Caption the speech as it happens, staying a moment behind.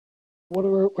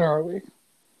Where are we?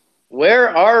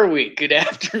 Where are we? Good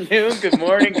afternoon, good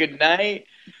morning, good night.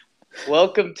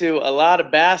 Welcome to a lot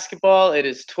of basketball. It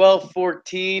is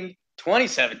 12/14,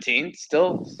 2017.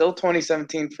 Still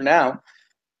 2017 for now.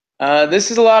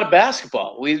 This is a lot of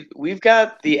basketball. We've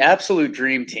got the absolute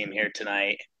dream team here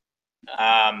tonight.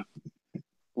 Um,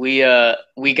 we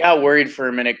got worried for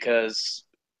a minute because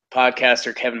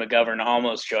podcaster Kevin McGovern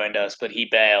almost joined us, but he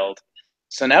bailed.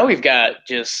 So now we've got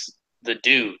just the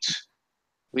dudes.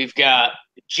 We've got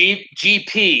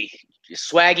GP,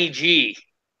 Swaggy G.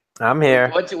 I'm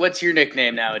here. What's your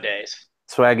nickname nowadays?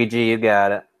 Swaggy G, you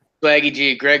got it. Swaggy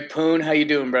G. Greg Poon, how you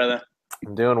doing, brother?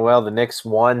 I'm doing well. The Knicks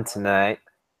won tonight.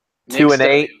 Knicks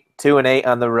 2-8. 2-8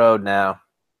 on the road now.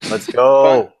 Let's Fun.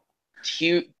 go.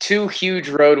 Two huge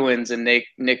road wins in Nick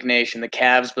Nation. The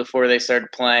Cavs before they started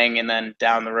playing, and then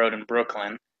down the road in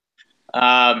Brooklyn.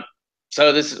 So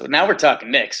now we're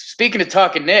talking Knicks. Speaking of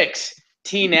talking Knicks,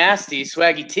 T Nasty,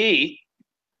 Swaggy T,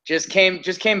 just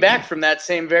came back from that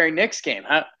same very Knicks game.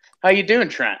 How you doing,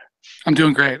 Trent? I'm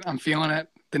doing great. I'm feeling it.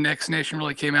 The Knicks Nation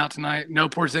really came out tonight. No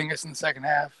Porzingis in the second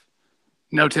half.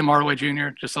 No Tim Hardaway Jr.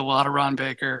 Just a lot of Ron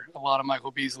Baker, a lot of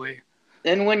Michael Beasley.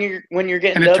 And when you're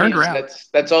getting And it turned W's, around.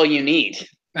 that's all you need.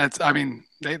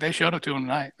 They showed up to him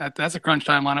tonight. That's a crunch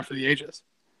time lineup for the ages.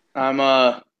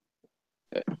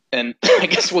 And I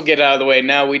guess we'll get out of the way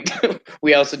now.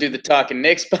 We also do the Talking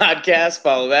Knicks podcast.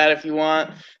 Follow that if you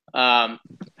want. I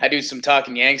do some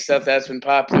Talking Yanks stuff that's been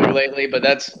popular lately, but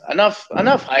that's enough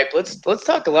hype. Let's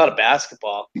talk a lot of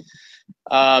basketball.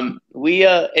 And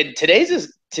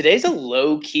today's a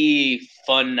low key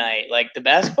fun night. Like the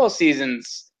basketball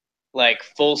season's like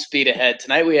full speed ahead.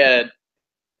 Tonight we had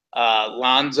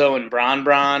Lonzo and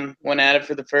Bron went at it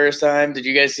for the first time. Did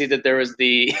you guys see that there was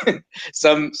the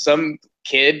some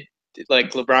kid,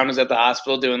 like LeBron was at the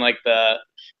hospital doing like the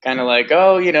kind of like,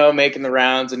 making the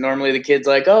rounds, and normally the kid's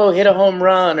like, oh, hit a home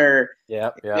run or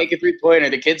make a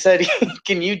 3-pointer. The kid said,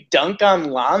 can you dunk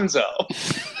on Lonzo?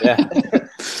 Yeah.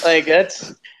 Like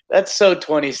that's so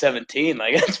 2017.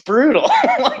 Like that's brutal.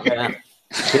 Yeah.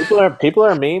 People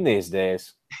are mean these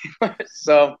days.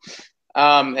 So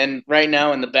and right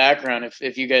now in the background,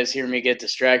 if you guys hear me get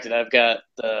distracted, I've got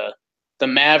the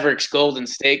Mavericks Golden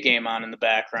State game on in the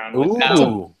background.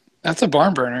 Ooh. That's a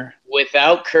barn burner.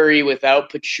 Without Curry,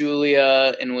 without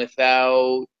Pachulia, and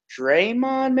without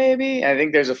Draymond, maybe. I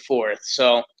think there's a fourth.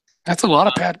 So that's a lot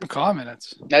of Pat McCaw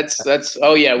minutes. That's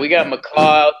oh yeah, we got McCaw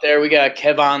out there. We got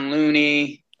Kevon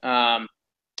Looney. I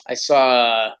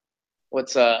saw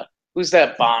who's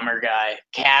that bomber guy?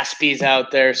 Caspy's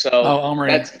out there. So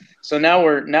Omri. So now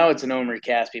it's an Omri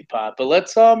Caspy pot. But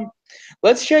let's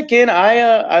check in.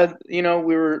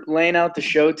 We were laying out the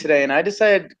show today, and I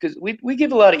decided because we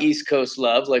give a lot of East Coast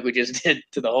love, like we just did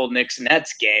to the whole Knicks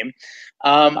Nets game.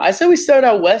 I said we start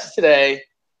out west today,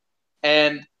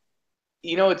 and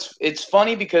it's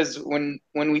funny because when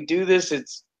we do this,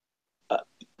 it's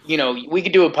we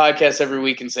could do a podcast every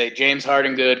week and say James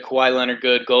Harden good, Kawhi Leonard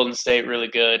good, Golden State really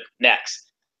good.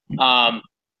 Next,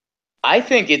 I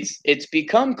think it's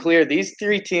become clear these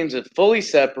three teams have fully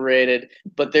separated,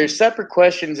 but there's separate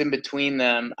questions in between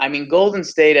them. I mean, Golden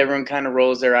State, everyone kind of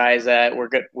rolls their eyes at.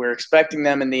 We're expecting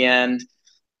them in the end.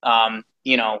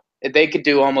 If they could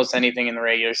do almost anything in the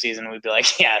regular season, we'd be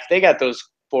like, yeah, if they got those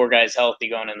four guys healthy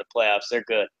going in the playoffs, they're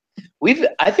good.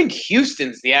 I think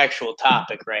Houston's the actual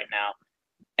topic right now.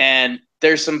 And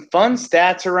there's some fun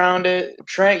stats around it.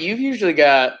 Trent, you've usually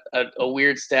got a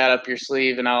weird stat up your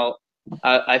sleeve, and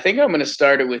I think I'm going to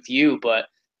start it with you. But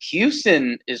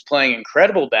Houston is playing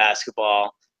incredible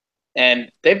basketball,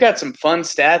 and they've got some fun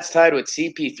stats tied with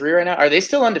CP3 right now. Are they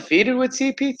still undefeated with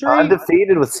CP3?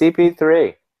 Undefeated with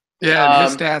CP3. Yeah, and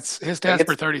his stats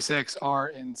for 36 are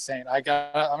insane. I'm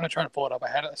going to try to pull it up.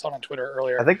 I saw it on Twitter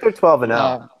earlier. I think they're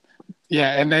 12-0.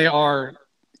 Yeah, and they are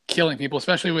killing people,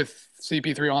 especially with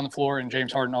CP3 on the floor and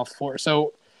James Harden off the floor.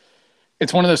 So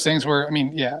it's one of those things where,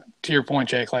 to your point,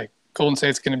 Jake, like Golden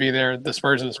State's going to be there, the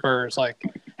Spurs are the Spurs. Like,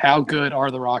 how good are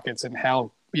the Rockets and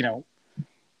how,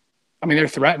 they're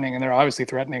threatening, and they're obviously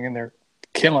threatening, and they're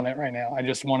killing it right now. I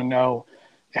just want to know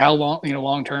how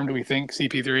long term do we think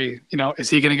CP3, is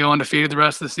he going to go undefeated the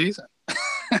rest of the season?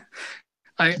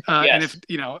 Yes. And if,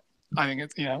 I think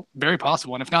it's, very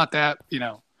possible. And if not that,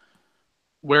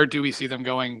 where do we see them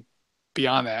going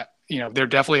beyond that? They're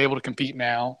definitely able to compete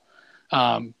now.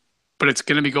 But it's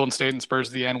going to be Golden State and Spurs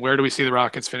at the end. Where do we see the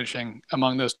Rockets finishing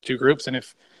among those two groups? And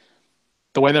if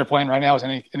the way they're playing right now is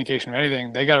any indication of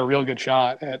anything, they got a real good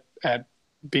shot at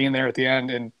being there at the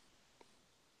end. And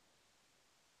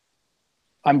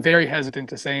I'm very hesitant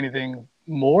to say anything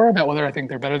more about whether I think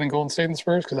they're better than Golden State and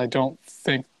Spurs, because I don't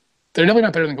think – they're definitely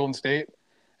not better than Golden State,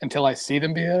 until I see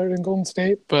them be better than Golden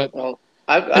State. But Well,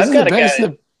 I've got a guy. they're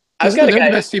the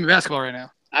best team in basketball right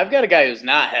now. I've got a guy who's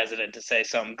not hesitant to say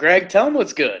something. Greg, tell him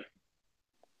what's good.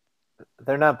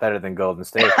 They're not better than Golden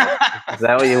State. Is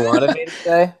that what you wanted me to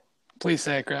say? Please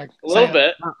say it, Greg. A little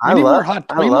bit. I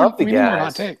love the need guys. more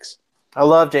hot takes. I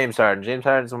love James Harden. James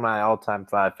Harden's one of my all-time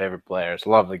 5 favorite players.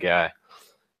 Love the guy.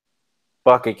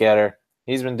 Bucket getter.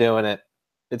 He's been doing it.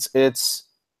 It's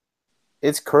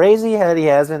crazy how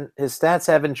his stats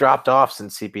haven't dropped off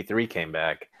since CP3 came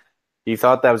back. You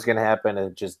thought that was going to happen,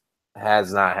 and it just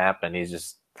has not happened. He's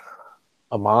just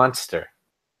a monster.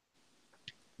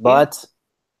 But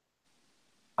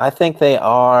I think they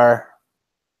are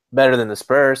better than the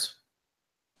Spurs.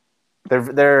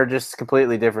 They're just a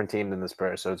completely different team than the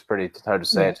Spurs, so it's pretty hard to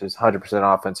say. It's just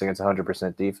 100% offense against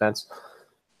 100% defense.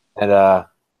 And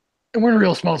we're in a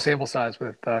real small sample size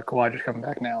with Kawhi just coming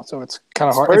back now, so it's kind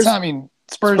of hard. It's not, I mean,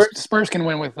 Spurs can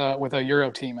win with a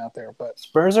Euro team out there, but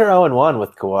Spurs are 0-1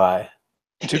 with Kawhi.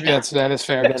 That is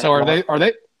fair. So are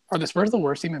the Spurs the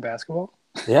worst team in basketball?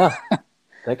 Yeah,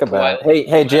 think about it.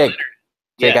 Hey, Jake.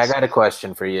 Jake, Yes. I got a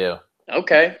question for you.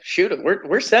 Okay, shoot it.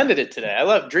 We're sending it today. I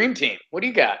love Dream Team. What do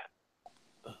you got?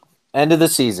 End of the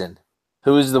season.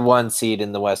 Who is the 1 seed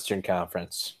in the Western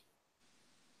Conference?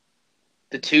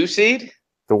 The 2 seed?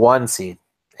 The 1 seed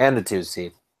and the 2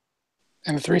 seed.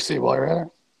 And the 3 seed while you're at it.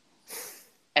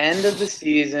 End of the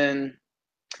season.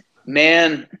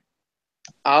 Man,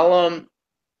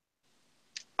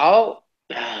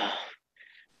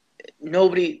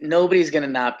 nobody's gonna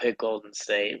not pick Golden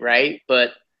State, right?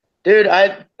 But dude,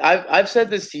 I've said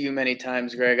this to you many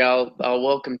times, Greg. I'll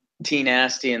welcome T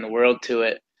Nasty and the world to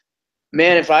it.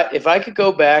 Man, if I could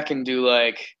go back and do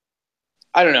I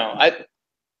don't know,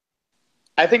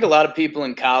 I think a lot of people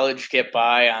in college get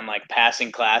by on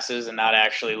passing classes and not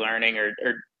actually learning or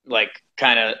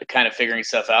kind of figuring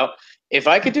stuff out. If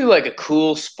I could do a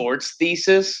cool sports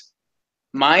thesis,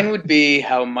 mine would be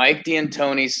how Mike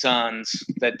D'Antoni's Suns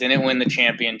that didn't win the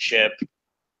championship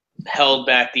held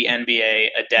back the NBA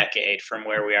a decade from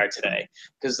where we are today.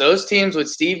 Because those teams with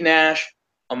Steve Nash,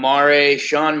 Amare,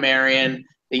 Sean Marion,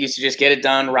 they used to just get it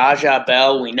done. Raja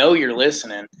Bell, we know you're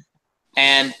listening.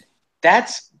 And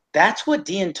that's what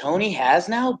D'Antoni has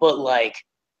now, but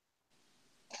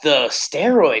the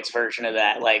steroids version of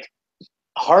that.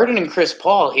 Harden and Chris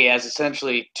Paul, he has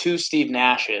essentially 2 Steve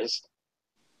Nashes.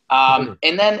 And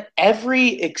then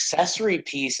every accessory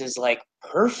piece is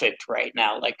perfect right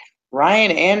now.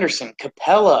 Ryan Anderson,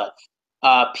 Capella,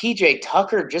 PJ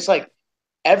Tucker, just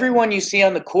everyone you see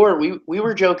on the court. We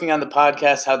were joking on the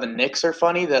podcast how the Knicks are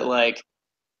funny, that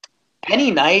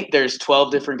any night there's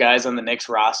 12 different guys on the Knicks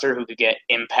roster who could get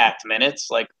impact minutes.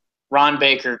 Ron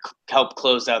Baker helped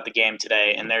close out the game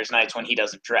today, and there's nights when he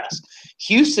doesn't dress.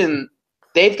 Houston,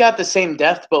 they've got the same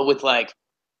depth, but with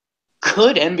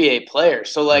good NBA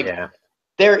players. So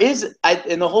there is,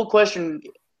 and the whole question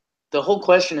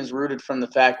is rooted from the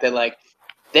fact that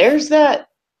there's that.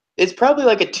 It's probably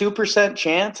a 2%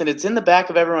 chance, and it's in the back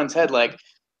of everyone's head.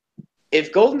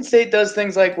 If Golden State does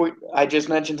things I just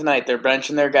mentioned tonight, they're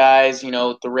benching their guys.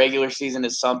 The regular season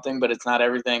is something, but it's not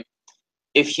everything.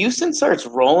 If Houston starts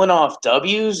rolling off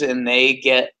W's and they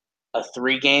get a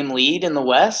 3-game lead in the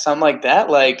West, something like that,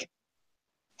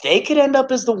 they could end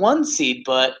up as the 1 seed.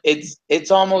 But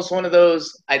it's almost one of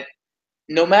those.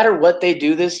 No matter what they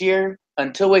do this year,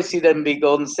 until we see them beat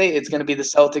Golden State, it's going to be the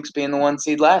Celtics being the 1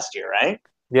 seed last year, right?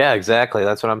 Yeah, exactly.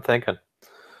 That's what I'm thinking.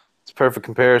 It's a perfect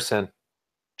comparison.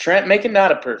 Trent, make it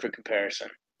not a perfect comparison.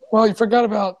 Well, you forgot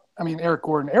about, Eric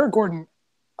Gordon. Eric Gordon,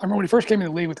 I remember when he first came in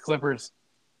the league with the Clippers,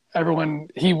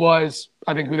 he was,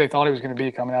 I think, who they thought he was going to be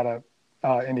coming out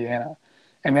of Indiana.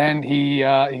 And then he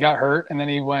got hurt, and then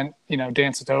he went,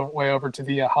 danced his way over to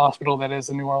the hospital that is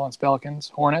the New Orleans Pelicans,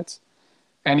 Hornets.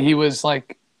 And he was,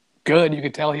 good. You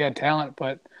could tell he had talent,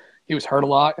 but he was hurt a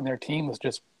lot, and their team was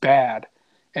just bad.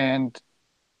 And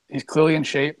he's clearly in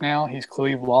shape now. He's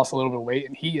clearly lost a little bit of weight,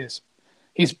 and he's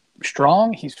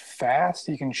strong. He's fast.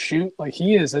 He can shoot.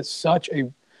 He is such a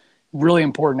really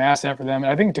important asset for them.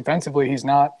 And I think defensively, he's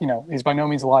not, he's by no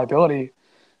means a liability.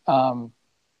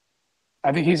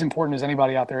 I think he's important as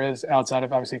anybody out there is outside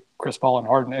of obviously Chris Paul and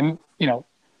Harden. And,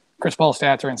 Chris Paul's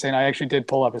stats are insane. I actually did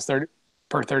pull up his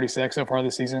 36 so far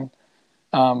this season.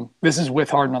 This is with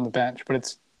Harden on the bench, but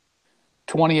it's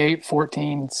 28,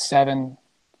 14, 7.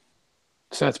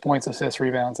 So that's points, assists,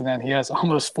 rebounds. And then he has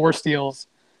almost 4 steals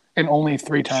and only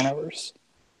 3 turnovers.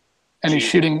 And he's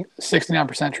shooting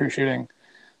 69% true shooting.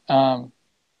 So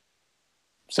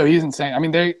he's insane.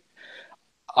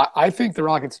 I think the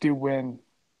Rockets do win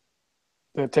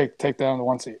take down the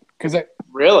 1 seed. Because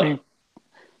really?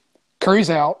 Curry's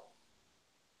out.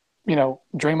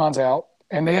 Draymond's out,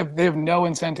 and they have no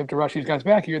incentive to rush these guys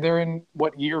back. They're in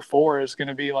what year 4 is going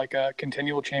to be like a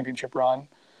continual championship run.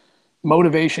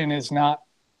 Motivation is not.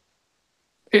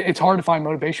 It's hard to find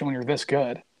motivation when you're this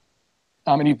good,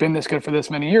 and you've been this good for this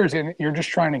many years, and you're just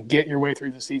trying to get your way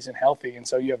through the season healthy, and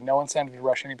so you have no incentive to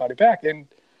rush anybody back. And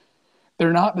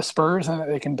they're not the Spurs,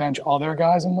 and they can bench all their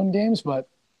guys and win games, but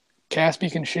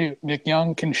Caspi can shoot. Nick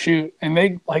Young can shoot. And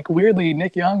they, weirdly,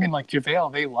 Nick Young and,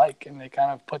 JaVale, and they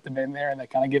kind of put them in there, and they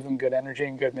kind of give them good energy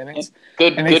and good minutes.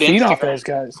 And they feed off those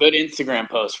guys. Good Instagram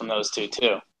posts from those two,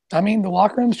 too. I mean, the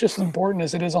locker room's just as important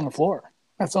as it is on the floor.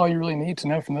 That's all you really need to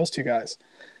know from those two guys.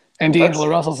 And D'Angelo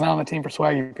Russell's now on the team for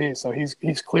Swaggy P, so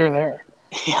he's clear there.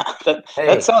 Yeah,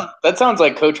 that sounds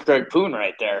like Coach Greg Poon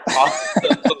right there.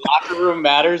 The locker room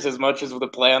matters as much as the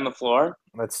play on the floor.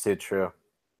 That's too true.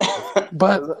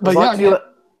 But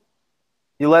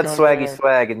you let Swaggy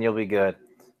swag and you'll be good.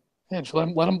 Yeah, just let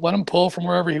him pull from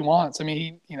wherever he wants. I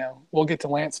mean, we'll get to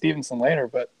Lance Stevenson later,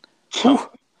 but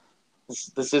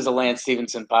this is a Lance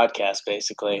Stevenson podcast,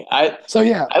 basically. I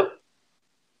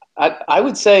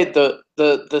would say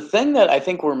the thing that I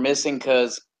think we're missing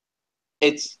because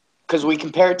we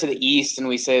compare it to the East and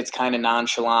we say it's kind of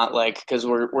nonchalant, because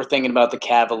we're thinking about the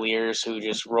Cavaliers who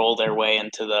just roll their way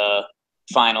into the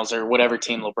finals, or whatever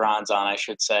team LeBron's on, I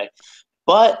should say.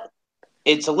 But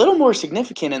it's a little more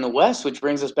significant in the West, which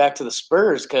brings us back to the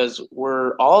Spurs, because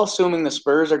we're all assuming the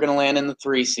Spurs are going to land in the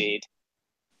 3 seed.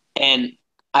 And,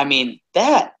 I mean,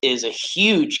 that is a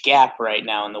huge gap right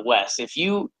now in the West. If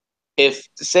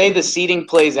say the seeding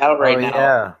plays out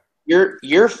now, your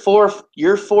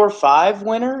 4-5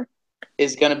 winner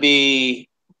is going to be,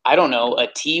 I don't know, a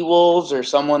T-Wolves or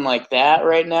someone like that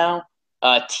right now.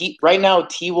 Right now,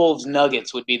 T-Wolves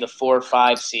Nuggets would be the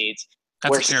 4-5 seeds.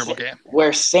 That's a terrible game.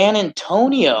 Where San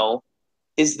Antonio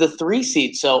is the 3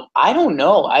 seed. So I don't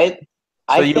know. I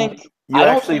think you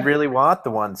actually really want the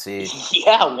 1 seed.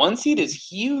 Yeah, 1 seed is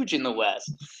huge in the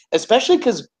West, especially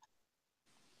because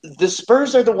the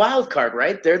Spurs are the wild card,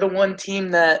 right? They're the one team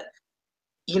that,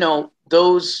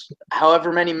 those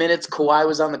however many minutes Kawhi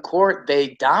was on the court, they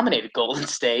dominated Golden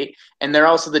State, and they're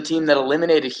also the team that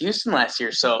eliminated Houston last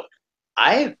year. So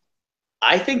I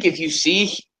think if you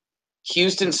see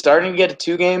Houston starting to get a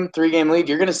 2-game, 3-game lead,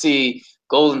 you're going to see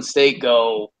Golden State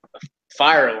go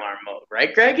fire alarm mode,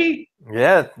 right, Greggy?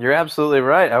 Yeah, you're absolutely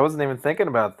right. I wasn't even thinking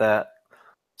about that.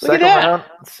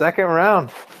 Second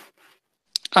round.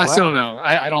 I still don't know.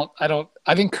 I don't.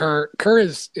 I think Kerr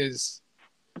is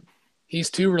he's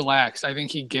too relaxed. I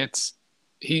think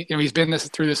he's been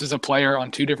through this as a player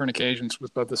on 2 different occasions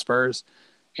with both the Spurs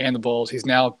and the Bulls. He's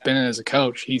now been in as a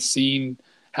coach. He's seen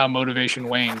how motivation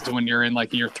wanes when you're in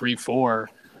year 3, 4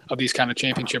 of these kind of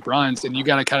championship runs, and you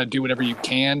got to kind of do whatever you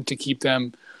can to keep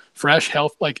them fresh,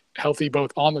 healthy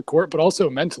both on the court, but also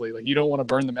mentally. You don't want to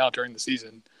burn them out during the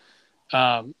season.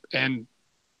 And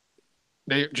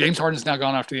James Harden's now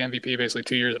gone after the MVP basically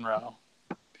 2 years in a row.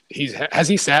 Has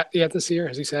he sat yet this year?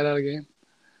 Has he sat out a game?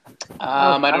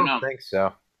 I don't know. I think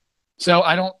so. So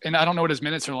I don't know what his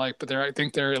minutes are like, but I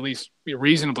think they're at least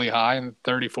reasonably high in the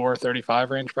 34, 35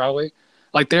 range probably.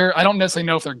 I don't necessarily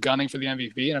know if they're gunning for the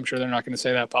MVP, and I'm sure they're not going to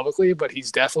say that publicly, but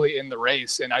he's definitely in the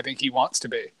race, and I think he wants to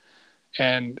be.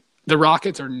 And the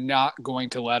Rockets are not going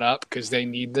to let up because they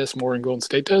need this more than Golden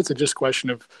State does. It's just a question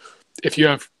of if you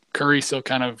have Curry still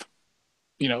kind of,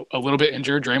 a little bit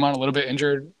injured, Draymond a little bit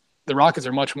injured, the Rockets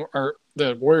are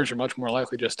the Warriors are much more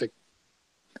likely just to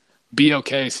be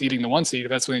okay seeding the 1 seed if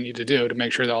that's what they need to do to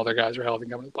make sure that all their guys are healthy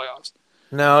coming to the playoffs.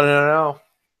 No.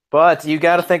 But you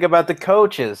got to think about the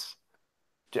coaches.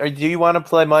 Do you want to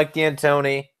play Mike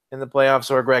D'Antoni in the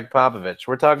playoffs or Greg Popovich?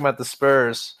 We're talking about the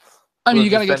Spurs. I mean, you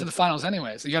got to get to the finals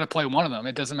anyways. You got to play one of them.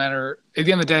 It doesn't matter. At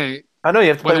the end of the day, I know you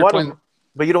have to play one of them,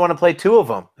 but you don't want to play 2 of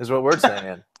them, is what we're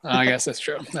saying. I guess that's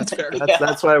true. That's fair.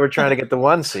 That's why we're trying to get the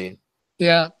 1 seed.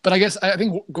 Yeah, but I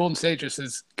think Golden State just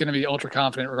is going to be ultra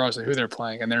confident regardless of who they're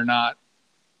playing, and they're not.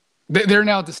 They're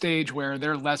now at the stage where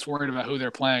they're less worried about who they're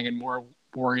playing and more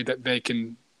worried that they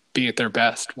can be at their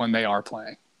best when they are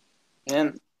playing.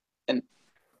 And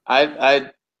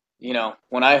I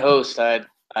when I host, I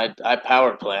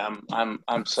power play.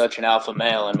 I'm such an alpha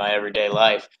male in my everyday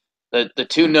life. The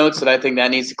 2 notes that I think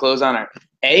that needs to close on are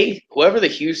whoever the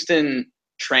Houston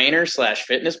trainer /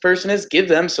 fitness person is, give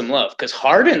them some love, because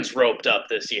Harden's roped up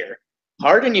this year.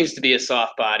 Harden used to be a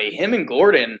soft body. Him and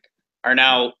Gordon are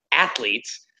now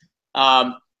athletes.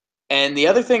 And the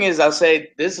other thing is, I'll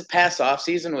say this past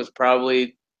offseason was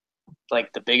probably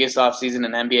the biggest offseason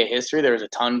in NBA history. There was a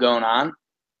ton going on.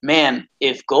 Man,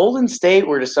 if Golden State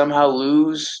were to somehow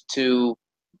lose to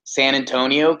San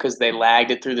Antonio because they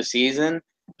lagged it through the season,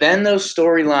 then those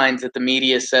storylines that the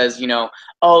media says,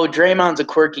 oh, Draymond's a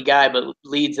quirky guy but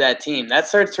leads that team. That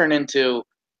starts turning into,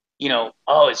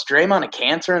 oh, is Draymond a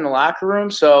cancer in the locker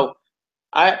room? So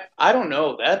I don't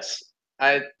know.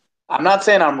 I'm not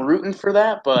saying I'm rooting for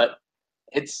that, but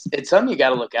it's something you got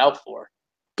to look out for.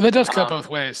 But that does cut both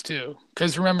ways too.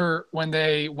 Because remember when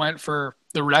they went for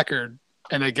the record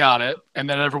and they got it, and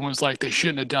then everyone was like, they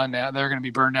shouldn't have done that. They're going to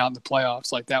be burned out in the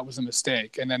playoffs. Like that was a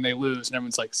mistake. And then they lose, and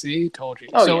everyone's like, see, told you.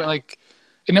 Oh, so yeah. like,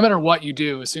 no matter what you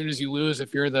do, as soon as you lose,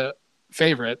 if you're the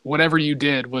favorite, whatever you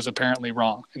did was apparently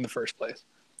wrong in the first place.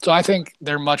 So I think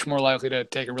they're much more likely to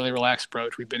take a really relaxed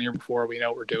approach. We've been here before. We know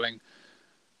what we're doing.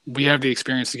 We have the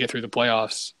experience to get through the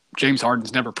playoffs. James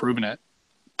Harden's never proven it.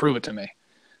 Prove it to me.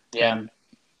 Yeah. And,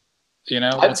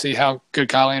 let's see how good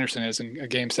Kyle Anderson is in a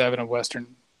Game 7 of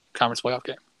Western Conference playoff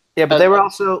game. Yeah, but they were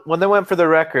also, when they went for the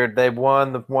record, they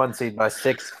won the 1 seed by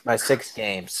six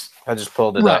games. I just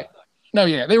pulled it up. No,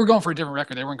 yeah, they were going for a different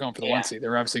record. They weren't going for the 1 seed. They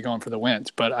were obviously going for the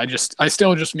wins. But I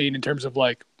still just mean in terms of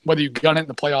like whether you gun it in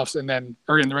the playoffs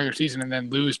or in the regular season and then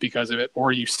lose because of it,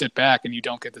 or you sit back and you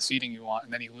don't get the seeding you want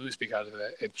and then you lose because of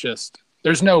it. It just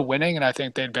there's no winning, and I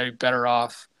think they'd be better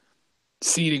off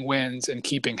seeding wins and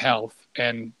keeping health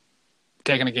and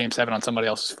taking a Game 7 on somebody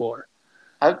else's floor.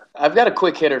 I've got a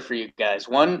quick hitter for you guys.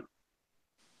 One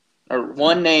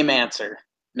name answer.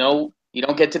 No, you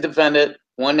don't get to defend it.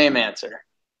 One name answer.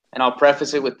 And I'll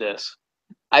preface it with this.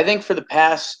 I think for the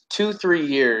past 2-3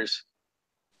 years,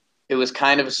 it was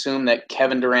kind of assumed that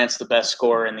Kevin Durant's the best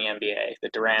scorer in the NBA. The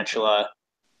Durantula,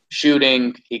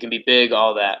 shooting, he can be big,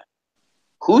 all that.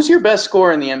 Who's your best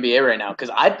scorer in the NBA right now?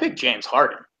 Because I'd pick James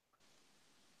Harden.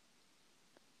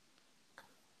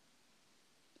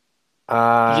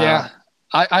 Yeah,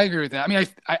 I agree with that. I mean,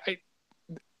 I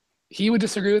he would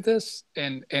disagree with this,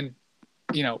 and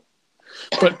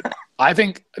but I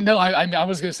think no. I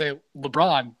was going to say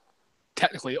LeBron,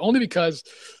 technically, only because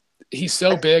he's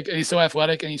so big and he's so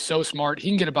athletic and he's so smart. He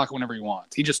can get a bucket whenever he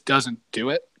wants. He just doesn't do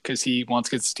it because he wants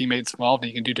to get his teammates involved and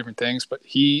he can do different things. But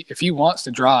if he wants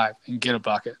to drive and get a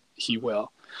bucket, he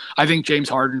will. I think James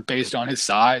Harden, based on his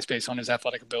size, based on his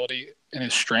athletic ability and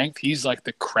his strength, he's like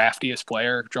the craftiest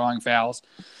player drawing fouls.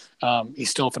 He's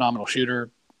still a phenomenal shooter,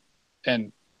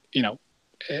 and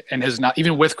and has not,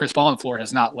 even with Chris Paul on the floor,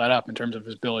 has not let up in terms of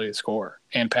his ability to score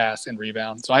and pass and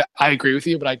rebound. So I agree with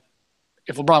you, but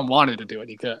if LeBron wanted to do it,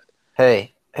 he could.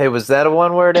 Hey, was that a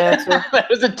one-word answer? That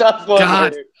was a tough one.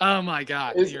 God, oh my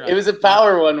God, it was a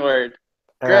power one word.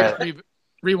 Right.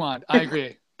 Rewind. I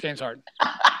agree. James Harden.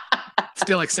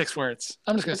 Still like 6 words.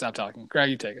 I'm just gonna stop talking. Greg,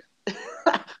 you take it.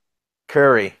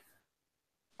 Curry.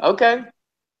 Okay.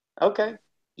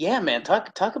 Yeah, man.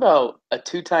 Talk about a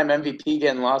 2-time MVP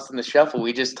getting lost in the shuffle.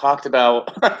 We just talked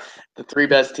about the 3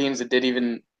 best teams that didn't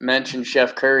even mention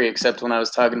Chef Curry, except when I was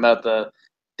talking about the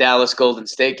Dallas Golden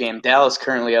State game. Dallas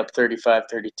currently up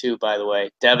 35-32, by the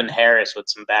way. Devin Harris with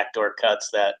some backdoor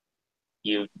cuts that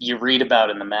you read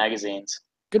about in the magazines.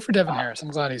 Good for Devin Harris. I'm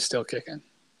glad he's still kicking.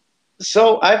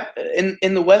 So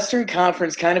in the Western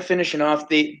Conference, kind of finishing off,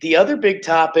 the other big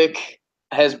topic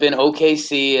has been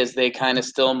OKC as they kind of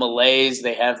still malaise.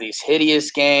 They have these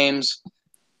hideous games.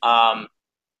 They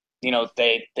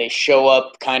show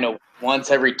up kind of once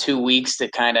every 2 weeks to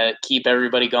kind of keep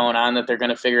everybody going on that they're going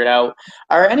to figure it out.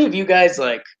 Are any of you guys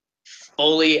like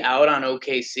fully out on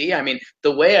OKC? I mean,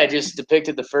 the way I just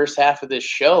depicted the first half of this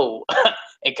show,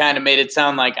 it kind of made it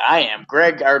sound like I am.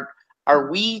 Greg, are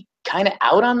we kind of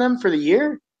out on them for the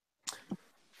year?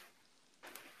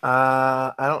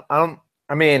 I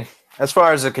mean, as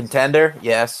far as a contender,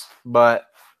 yes, but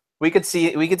we could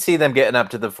see them getting up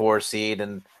to the 4 seed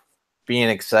and being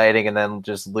exciting, and then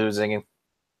just losing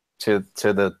to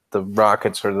the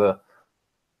Rockets or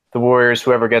the Warriors,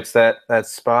 whoever gets that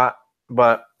spot.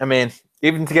 But I mean,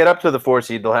 even to get up to the 4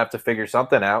 seed, they'll have to figure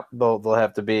something out. They'll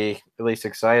have to be at least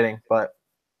exciting. But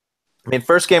I mean,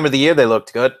 first game of the year, they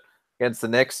looked good against the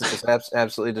Knicks. Just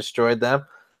absolutely destroyed them.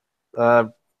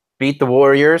 Beat the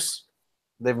Warriors.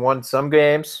 They've won some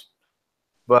games,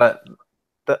 but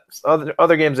the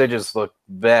other games they just look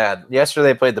bad. Yesterday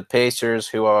they played the Pacers,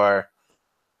 who are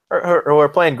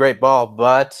playing great ball,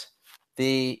 but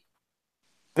the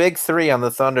big 3 on the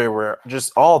Thunder were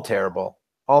just all terrible.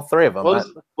 All 3 of them.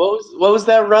 What was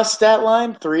that Russ stat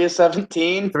line? 3 of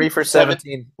 17? 3 for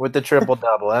 17 with the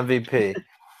triple-double, MVP.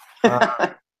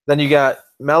 Then you got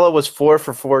Melo was 4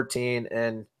 for 14,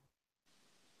 and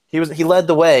he led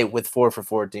the way with 4 for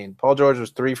 14. Paul George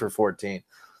was 3 for 14.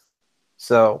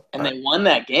 So they won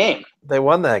that game. They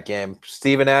won that game.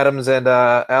 Steven Adams and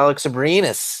Alex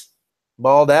Abrinas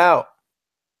balled out.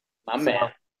 My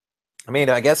man. I mean,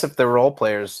 I guess if the role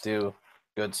players do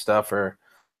good stuff or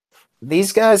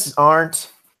these guys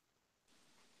aren't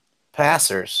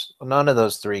passers. None of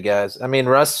those three guys. I mean,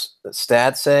 Russ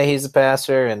stats say he's a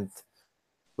passer, and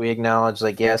we acknowledge,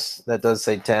 like, yes, that does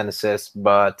say 10 assists,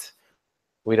 but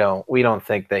we don't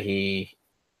think that he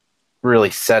really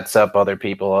sets up other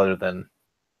people other than,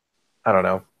 I don't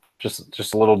know,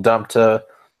 just a little dump to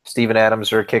Steven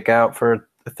Adams or a kick out for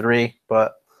a three.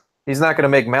 But he's not going to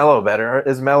make Melo better.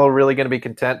 Is Melo really going to be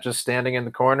content just standing in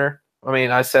the corner? I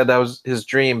mean, I said that was his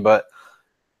dream, but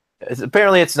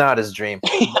apparently it's not his dream,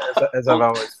 as I've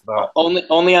always thought.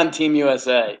 Only on Team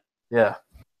USA. Yeah.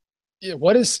 Yeah,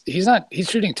 he's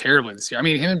shooting terribly this year. I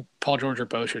mean, him and Paul George are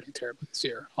both shooting terribly this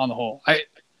year on the whole.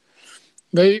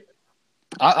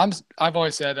 I've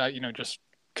always said, just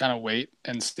kind of wait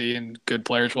and see, and good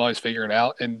players will always figure it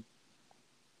out. And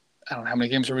I don't know how many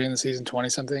games are we in the season, 20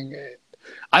 something.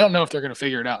 I don't know if they're going to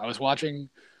figure it out. I was watching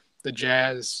the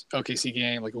Jazz OKC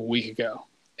game like a week ago,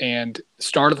 and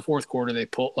start of the fourth quarter, they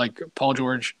pulled like Paul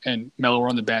George and Melo were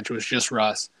on the bench. It was just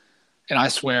Russ, and I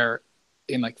swear,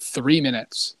 in like 3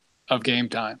 minutes of game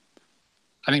time,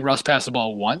 I think Russ passed the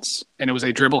ball once, and it was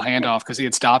a dribble handoff because he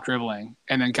had stopped dribbling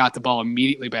and then got the ball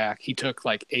immediately back. He took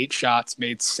like 8 shots,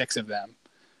 made 6 of them,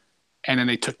 and then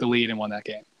they took the lead and won that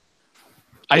game.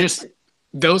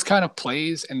 Those kind of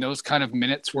plays and those kind of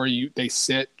minutes where they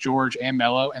sit George and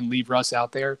Melo and leave Russ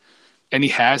out there, and he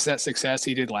has that success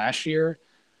he did last year.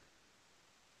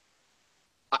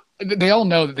 They all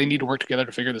know that they need to work together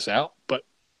to figure this out, but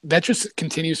that just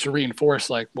continues to reinforce,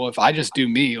 like, well, if I just do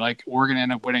me, like, we're going to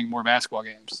end up winning more basketball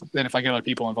games than if I get other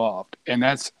people involved. And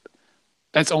that's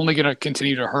only going to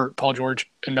continue to hurt Paul George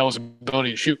and Melo's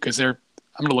ability to shoot, because I'm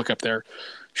going to look up their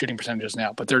shooting percentages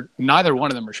now, but neither one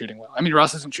of them are shooting well. I mean,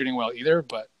 Russ isn't shooting well either,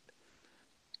 but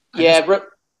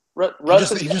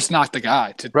Russ he's just not the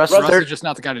guy. Russ is just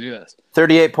not the guy to do this.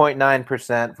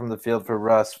 38.9% from the field for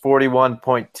Russ,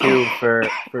 41.2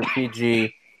 for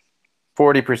PG,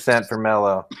 40% for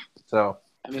Melo. So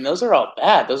I mean, those are all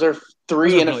bad. Those are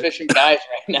 3 inefficient guys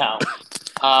right now.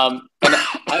 And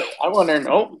I'm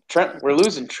wondering, Trent, we're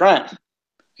losing Trent.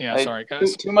 Yeah, sorry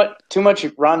guys. Too much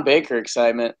Ron Baker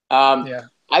excitement. Yeah.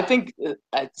 I think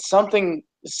something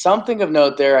of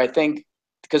note there. I think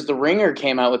because the Ringer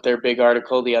came out with their big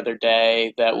article the other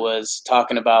day that was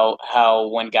talking about how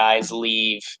when guys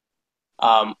leave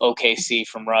OKC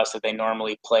from Russ that they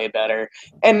normally play better.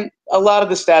 And a lot of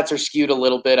the stats are skewed a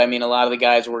little bit. I mean, a lot of the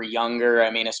guys were younger. I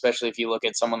mean, especially if you look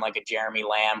at someone like a Jeremy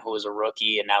Lamb, who was a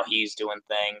rookie and now he's doing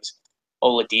things.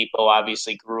 Oladipo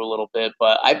obviously grew a little bit,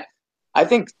 but I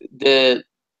think the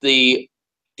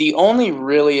only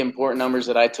really important numbers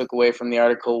that I took away from the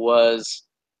article were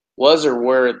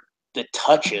the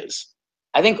touches.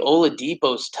 I think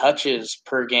Oladipo's touches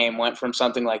per game went from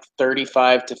something like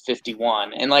 35 to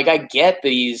 51. And, like, I get that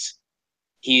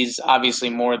he's obviously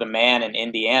more the man in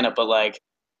Indiana, but, like,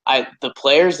 the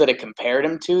players that it compared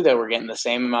him to that were getting the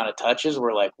same amount of touches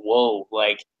were like, whoa.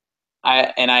 Like,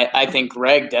 I think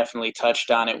Greg definitely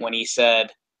touched on it when he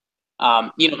said,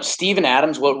 Steven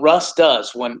Adams, what Russ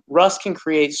does, when Russ can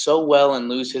create so well and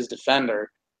lose his defender,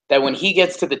 that when he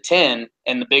gets to the 10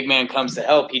 and the big man comes to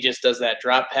help, he just does that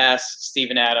drop pass,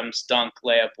 Steven Adams, dunk,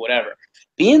 layup, whatever.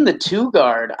 Being the 2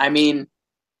 guard, I mean,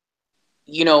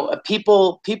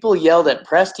 people yelled at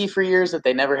Presti for years that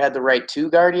they never had the right 2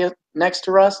 guard next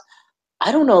to Russ.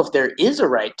 I don't know if there is a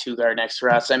right 2 guard next to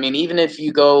Russ. I mean, even if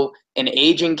you go an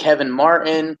aging Kevin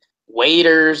Martin,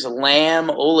 Waiters, Lamb,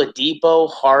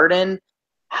 Oladipo, Harden,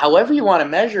 however you want to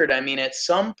measure it, I mean, at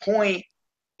some point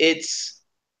it's,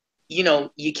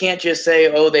 you can't just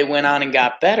say, oh, they went on and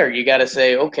got better. You got to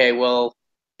say, okay, well,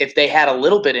 if they had a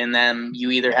little bit in them,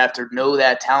 you either have to know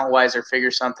that talent-wise or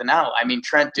figure something out. I mean,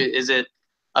 Trent, is it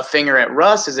a finger at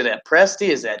Russ? Is it at Presti?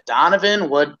 Is it at Donovan?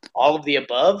 All of the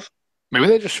above? Maybe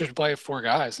they just should play 4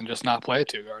 guys and just not play a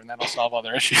 2 guard, and that'll solve all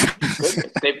their issues.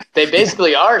 they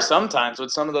basically are sometimes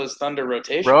with some of those Thunder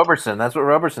rotations. Roberson, that's what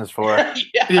Roberson's for.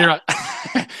 Yeah. You're right.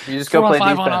 You just go play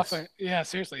defense. On offense. Yeah,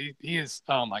 seriously, he is.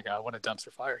 Oh my God, what a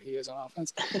dumpster fire he is on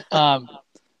offense.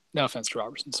 No offense to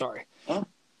Roberson, sorry. Oh.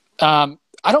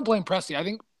 I don't blame Presti. I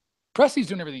think Presti's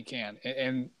doing everything he can,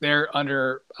 and they're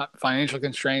under financial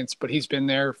constraints. But he's been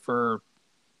there for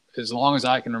as long as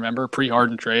I can remember,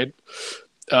 pre-Harden trade.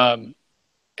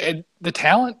 And the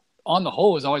talent on the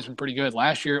whole has always been pretty good.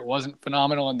 Last year it wasn't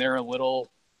phenomenal, and they're a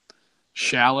little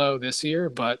shallow this year.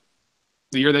 But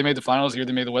the year they made the finals, the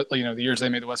years they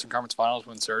made the Western Conference Finals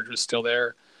when Serge was still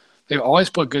there, they've always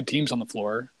put good teams on the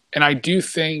floor. And I do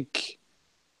think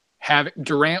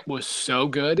Durant was so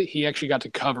good, he actually got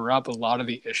to cover up a lot of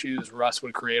the issues Russ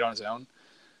would create on his own.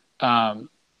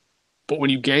 But But when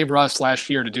you gave Russ last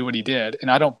year to do what he did, and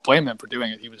I don't blame him for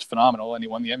doing it, he was phenomenal and he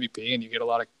won the MVP and you get a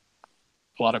lot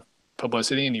of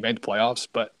publicity and he made the playoffs.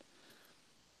 But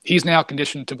he's now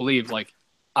conditioned to believe like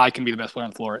I can be the best player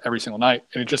on the floor every single night,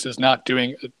 and it just is not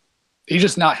doing. He's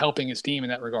just not helping his team in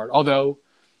that regard. Although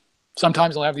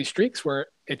sometimes he'll have these streaks where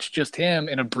it's just him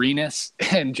and Abrinas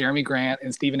and Jeremy Grant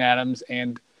and Steven Adams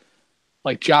and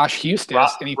like Josh Houston,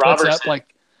 and he puts up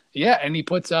and he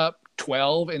puts up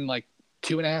 12 in like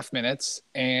 2.5 minutes,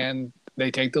 and they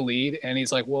take the lead, and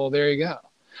he's like, well, there you go.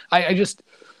 I just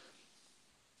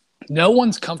no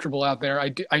one's comfortable out there.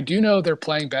 I do know they're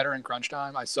playing better in crunch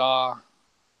time. I saw,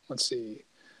 let's see,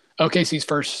 OKC's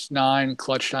first 9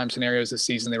 clutch time scenarios this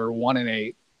season. They were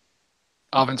 1-8,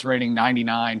 offensive rating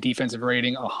 99, defensive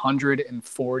rating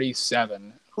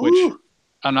 147, which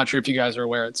I'm not sure if you guys are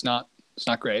aware. It's not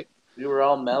great. We were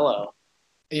all mellow.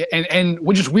 Yeah, and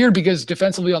which is weird because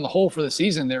defensively on the whole for the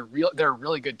season, they're a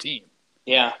really good team.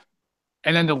 Yeah.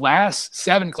 And then the last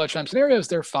 7 clutch time scenarios,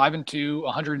 they're 5-2,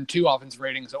 102 offensive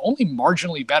ratings, so only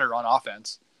marginally better on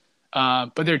offense.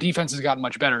 But their defense has gotten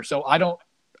much better. So I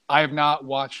have not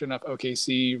watched enough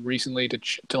OKC recently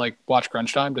to like watch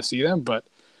crunch time to see them. But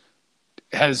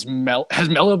has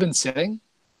Melo been sitting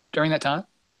during that time?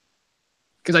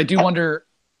 Because I do wonder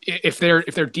if their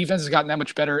defense has gotten that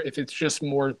much better, if it's just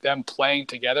more them playing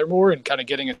together more and kind of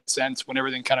getting a sense when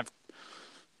everything kind of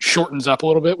shortens up a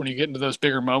little bit when you get into those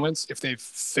bigger moments, if they've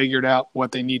figured out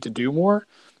what they need to do more,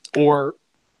 or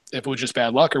if it was just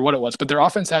bad luck or what it was. But their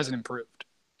offense hasn't improved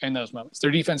in those moments.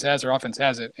 Their defense has, their offense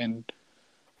hasn't. And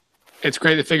it's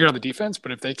great they figured out the defense,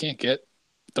 but if they can't get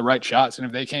the right shots and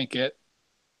if they can't get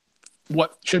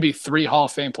what should be 3 Hall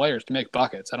of Fame players to make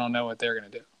buckets, I don't know what they're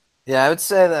going to do. Yeah, I would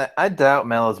say that I doubt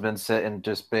Melo's been sitting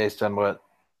just based on what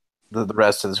the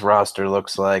rest of this roster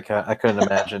looks like. I couldn't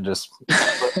imagine just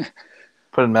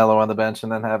putting Melo on the bench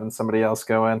and then having somebody else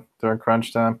go in during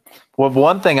crunch time. Well,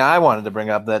 one thing I wanted to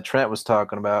bring up that Trent was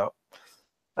talking about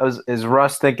is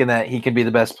Russ thinking that he can be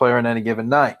the best player on any given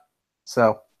night.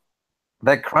 So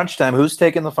that crunch time, who's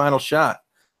taking the final shot?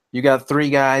 You got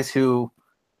 3 guys who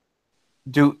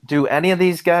do any of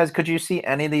these guys, could you see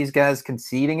any of these guys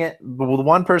conceding it? Well, the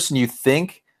one person you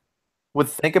would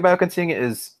think about conceding it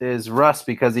is Russ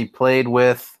because he played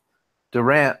with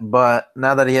Durant, but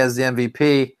now that he has the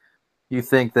MVP, you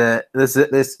think that this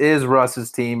is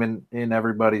Russ's team in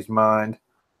everybody's mind.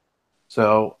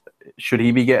 So should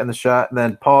he be getting the shot? And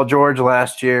then Paul George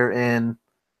last year in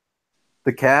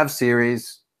the Cavs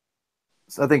series,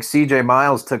 I think CJ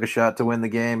Miles took a shot to win the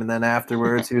game, and then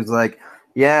afterwards he was like,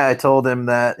 yeah, I told him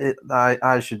that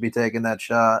I should be taking that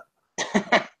shot.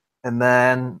 And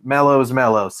then Melo's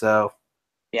Melo, so.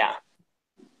 Yeah.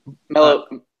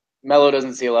 Melo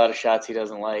doesn't see a lot of shots he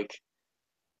doesn't like.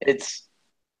 It's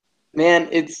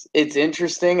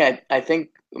interesting. I think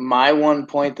my one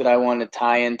point that I want to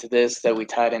tie into this that we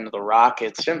tied into the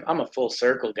Rockets, I'm a full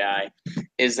circle guy,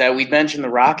 is that we mentioned the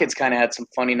Rockets kind of had some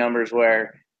funny numbers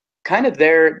where kind of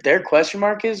their question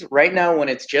mark is right now when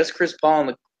it's just Chris Paul on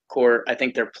the court, I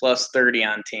think they're plus 30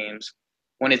 on teams.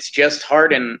 When it's just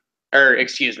Harden, or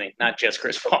excuse me, not just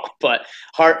Chris Paul, but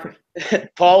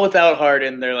Paul without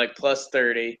Harden, they're like plus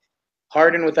 30.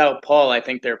 Harden without Paul, I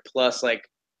think they're plus like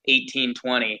 18,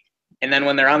 20. And then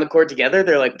when they're on the court together,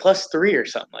 they're like plus 3 or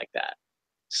something like that.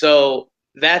 So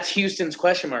that's Houston's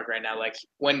question mark right now. Like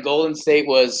when Golden State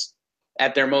was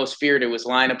at their most feared, it was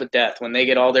lineup of death. When they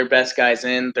get all their best guys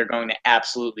in, they're going to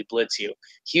absolutely blitz you.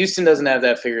 Houston doesn't have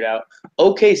that figured out.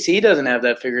 OKC doesn't have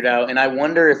that figured out. And I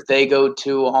wonder if they go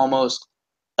to almost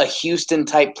a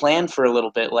Houston-type plan for a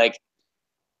little bit. Like,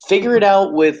 figure it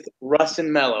out with Russ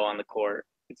and Melo on the court.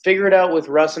 Figure it out with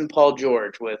Russ and Paul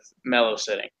George with Melo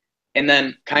sitting. And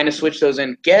then kind of switch those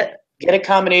in. Get a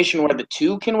combination where the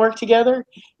 2 can work together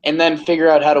and then figure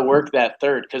out how to work that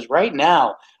third. Because right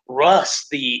now – Russ,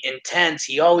 the intense,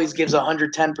 he always gives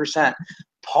 110%.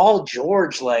 Paul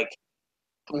George, like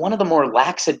one of the more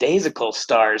lackadaisical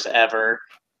stars ever.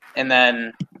 And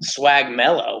then Swag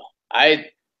Mello. I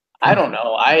don't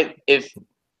know. If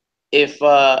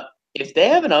they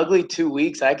have an ugly 2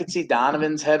 weeks, I could see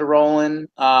Donovan's head rolling.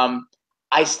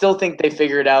 I still think they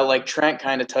figured out, like Trent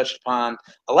kind of touched upon,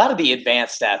 a lot of the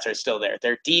advanced stats are still there.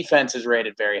 Their defense is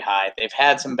rated very high. They've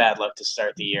had some bad luck to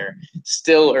start the year.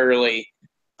 Still early.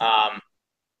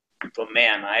 But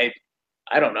man, I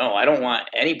don't know. I don't want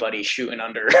anybody shooting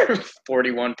under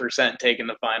 41% taking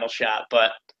the final shot,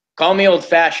 but call me old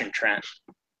fashioned, Trent.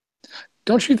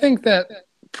 Don't you think that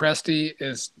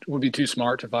Presti would be too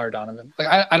smart to fire Donovan?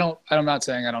 Like I'm not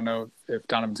saying I don't know if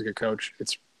Donovan's a good coach.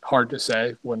 It's hard to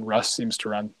say when Russ seems to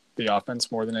run the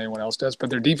offense more than anyone else does, but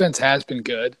their defense has been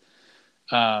good.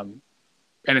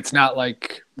 And it's not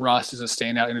like Russ is a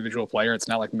standout individual player. It's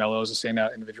not like Melo is a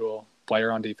standout individual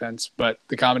player on defense. But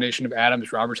the combination of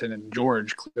Adams, Robertson, and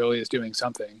George clearly is doing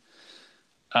something.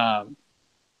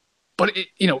 But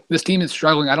this team is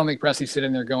struggling. I don't think Presti's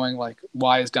sitting there going like,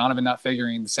 "Why is Donovan not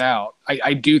figuring this out?"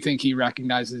 I do think he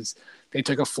recognizes they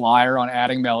took a flyer on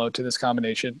adding Melo to this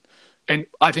combination, and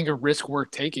I think a risk worth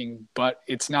taking. But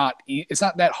it's not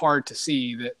that hard to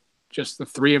see that just the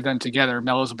three of them together.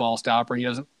 Melo's a ball stopper. He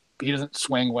doesn't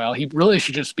swing well. He really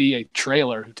should just be a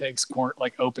trailer who takes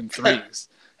open threes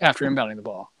after inbounding the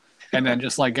ball, and then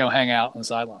just go hang out on the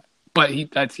sideline. But he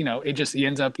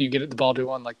ends up, you get the ball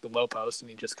to him like the low post, and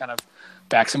he just kind of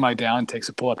backs somebody down and takes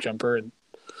a pull up jumper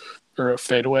or a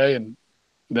fadeaway, and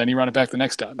then you run it back the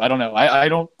next time. I don't know. I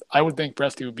would think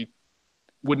Presti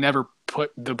would never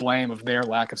put the blame of their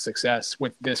lack of success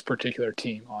with this particular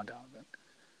team on Donovan.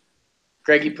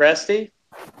 Greggy Presti?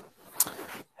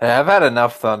 Hey, I've had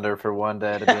enough Thunder for one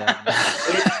day, to be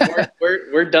honest.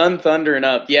 we're done thundering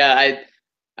up. Yeah,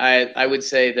 I would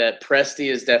say that Presti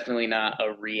is definitely not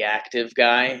a reactive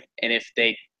guy, and if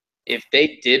they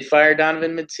did fire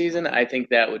Donovan midseason, I think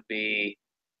that would be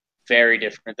very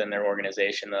different than their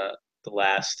organization the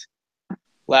last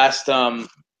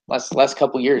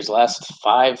couple years, last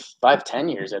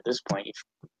 5-10 years at this point. You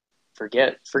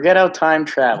forget how time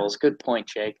travels. Good point,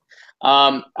 Jake.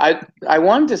 I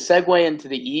wanted to segue into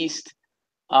the East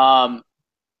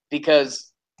because.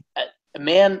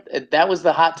 Man, that was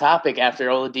the hot topic after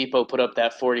Oladipo put up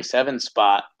that 47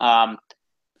 spot. And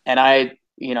I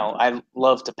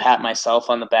love to pat myself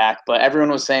on the back, but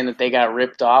everyone was saying that they got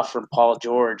ripped off from Paul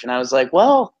George. And I was like,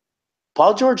 well,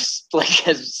 Paul George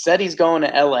has said he's going to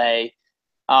LA.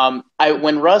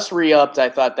 When Russ re-upped, I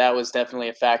thought that was definitely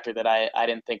a factor that I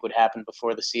didn't think would happen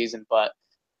before the season. But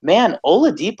man,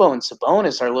 Oladipo and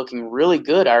Sabonis are looking really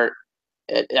good. Are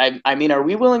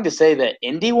we willing to say that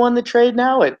Indy won the trade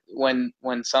now? When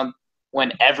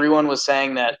everyone was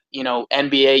saying that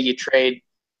NBA you trade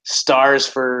stars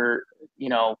for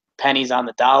pennies on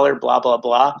the dollar, blah blah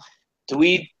blah.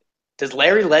 Does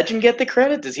Larry Legend get the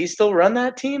credit? Does he still run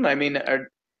that team? I mean,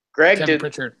 Kevin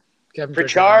Pritchard.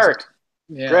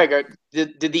 Yeah. Greg,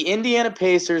 did the Indiana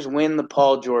Pacers win the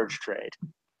Paul George trade?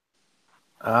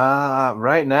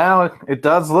 Right now it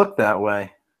does look that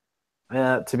way.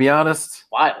 To be honest,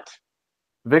 wild.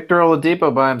 Victor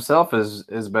Oladipo by himself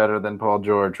is better than Paul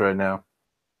George right now.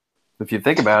 If you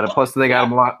think about it, plus they got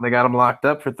him locked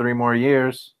up for 3 more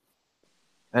years.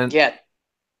 And yeah,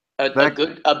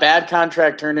 a bad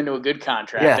contract turned into a good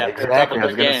contract. Yeah, after exactly. A couple I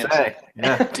was going to say,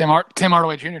 yeah. Tim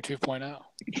Hardaway Jr. 2.0.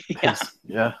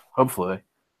 Yeah, hopefully.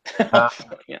 Yeah.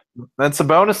 Then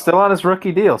Sabonis still on his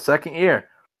rookie deal, second year,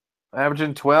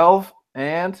 averaging 12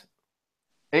 and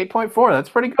 8.4. That's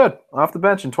pretty good off the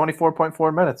bench in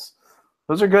 24.4 minutes.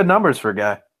 Those are good numbers for a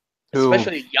guy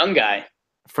especially a young guy.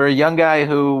 For a young guy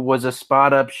who was a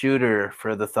spot-up shooter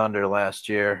for the Thunder last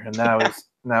year, and now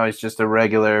he's just a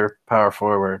regular power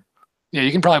forward. Yeah,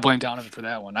 you can probably blame Donovan for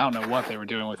that one. I don't know what they were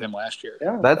doing with him last year.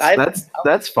 Yeah,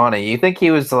 that's funny. You think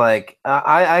he was like,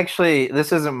 I actually,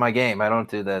 this isn't my game. I don't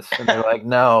do this. And they're like,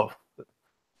 no,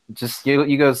 just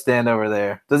you go stand over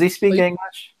there. Does he speak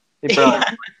English? He probably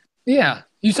Yeah,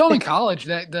 you saw him in college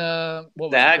that the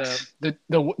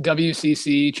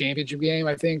WCC championship game.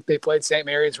 I think they played St.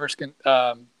 Mary's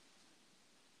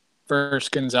versus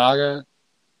Gonzaga.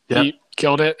 Yep. He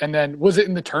killed it, and then was it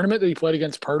in the tournament that he played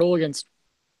against Pirtle against?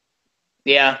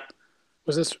 Yeah,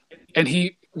 was this? And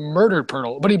he murdered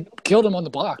Pirtle, but he killed him on the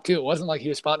block too. It wasn't like he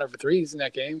was spotting over threes in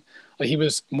that game. Like, he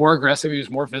was more aggressive. He was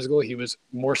more physical. He was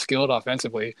more skilled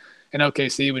offensively, and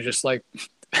OKC was just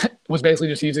was basically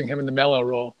just using him in the Melo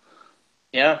role.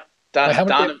 Yeah,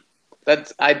 Donovan.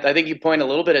 I think you point a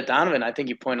little bit at Donovan. I think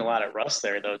you point a lot at Russ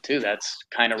there, though, too. That's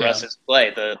kind of Russ's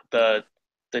play, the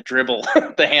dribble,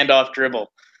 the handoff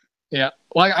dribble. Yeah.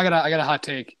 Well, I got a hot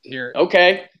take here.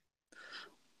 Okay.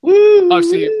 Woo! Oh,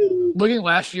 see, looking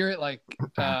last year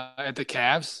at the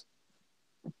Cavs,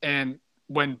 and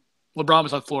when LeBron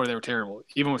was on the floor, they were terrible.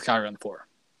 Even with Kyrie on the floor,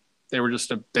 they were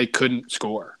they couldn't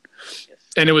score. Yes.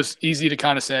 And it was easy to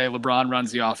kind of say LeBron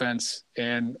runs the offense.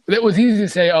 And it was easy to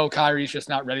say, oh, Kyrie's just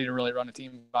not ready to really run a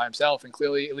team by himself. And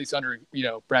clearly, at least under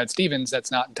Brad Stevens,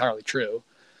 that's not entirely true.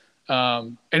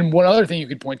 And one other thing you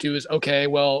could point to is, okay,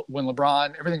 well, when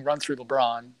everything runs through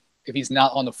LeBron, if he's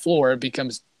not on the floor,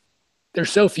 there's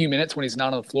so few minutes when he's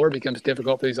not on the floor, it becomes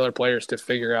difficult for these other players to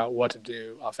figure out what to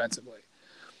do offensively.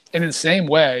 And in the same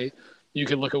way, you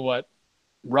could look at what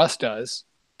Russ does.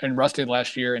 And Russ did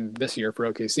last year and this year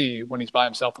for OKC when he's by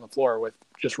himself on the floor with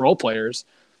just role players.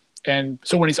 And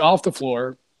so when he's off the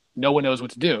floor, no one knows what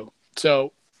to do.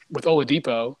 So with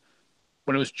Oladipo,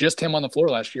 when it was just him on the floor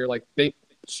last year, like they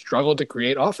struggled to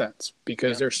create offense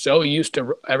because they're so used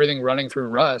to everything running through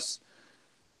Russ.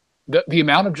 The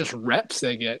amount of just reps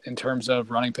they get in terms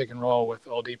of running pick and roll with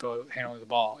Oladipo handling the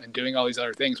ball and doing all these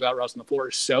other things without Russ on the floor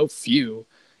is so few.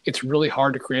 It's really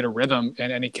hard to create a rhythm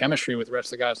and any chemistry with the rest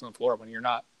of the guys on the floor when you're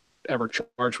not ever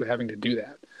charged with having to do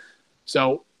that.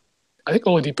 So I think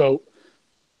Oladipo,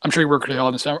 I'm sure he worked really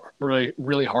hard in the summer,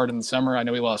 really hard in the summer. I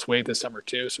know he lost weight this summer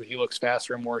too, so he looks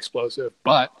faster and more explosive.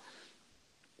 But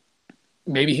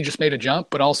maybe he just made a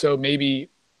jump, but also maybe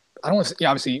I don't want to say,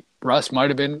 obviously Russ might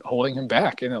have been holding him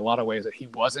back in a lot of ways that he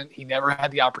never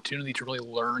had the opportunity to really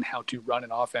learn how to run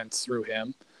an offense through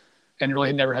him and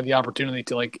really never had the opportunity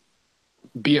to like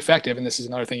be effective. And this is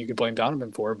another thing you could blame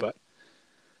Donovan for, but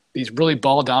these really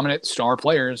ball dominant star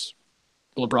players,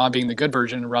 LeBron being the good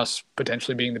version, Russ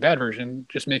potentially being the bad version,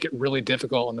 just make it really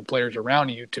difficult on the players around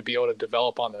you to be able to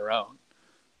develop on their own.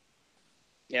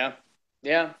 Yeah.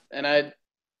 Yeah. And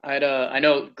I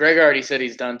know Greg already said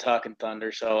he's done talking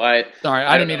Thunder, so Sorry,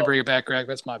 I didn't mean to bring it back, Greg.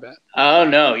 That's my bad. Oh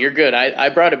no, you're good. I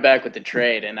brought it back with the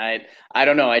trade, and I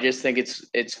don't know. I just think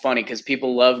it's funny because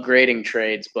people love grading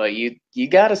trades, but you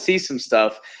got to see some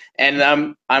stuff. And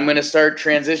I'm gonna start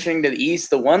transitioning to the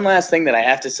East. The one last thing that I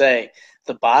have to say: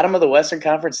 the bottom of the Western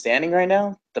Conference standing right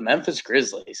now, the Memphis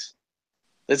Grizzlies.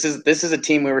 This is a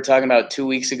team we were talking about 2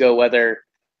 weeks ago whether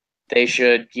they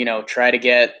should try to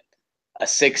get a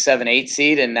 6, 7, 8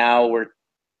 seed, and now we're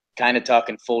kind of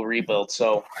talking full rebuild.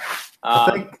 So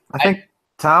I think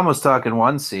Tom was talking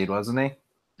 1 seed, wasn't he?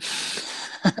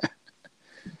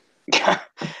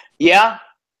 Yeah.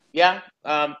 You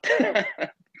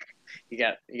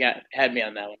got had me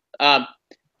on that one.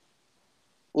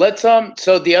 Let's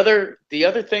so the other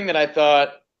thing that I thought,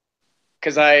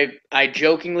 because I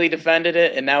jokingly defended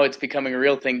it and now it's becoming a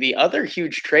real thing. The other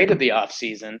huge trade of the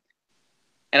offseason,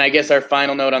 and I guess our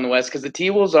final note on the West, because the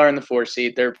T-Wolves are in the 4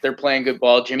 seed. They're playing good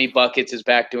ball. Jimmy Buckets is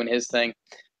back doing his thing.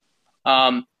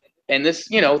 And this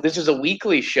is a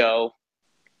weekly show.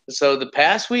 So the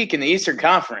past week in the Eastern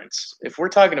Conference, if we're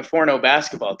talking a 4-0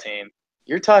 basketball team,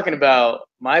 you're talking about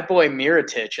my boy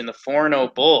Mirotic and the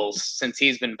 4-0 Bulls since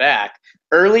he's been back.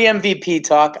 Early MVP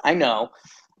talk, I know.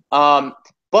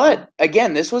 But,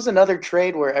 again, this was another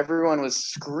trade where everyone was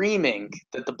screaming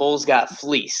that the Bulls got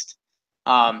fleeced.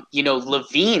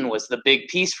 LaVine was the big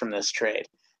piece from this trade.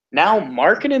 Now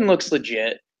Markkanen looks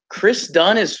legit. Chris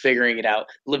Dunn is figuring it out.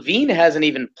 LaVine hasn't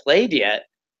even played yet.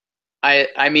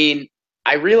 I mean,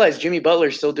 I realize Jimmy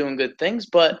Butler's still doing good things,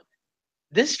 but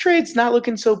this trade's not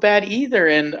looking so bad either.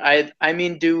 And I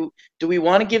mean, do we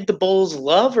want to give the Bulls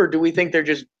love, or do we think they're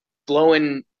just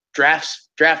blowing draft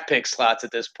pick slots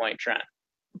at this point, Trent?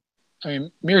 I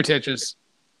mean, Mirotic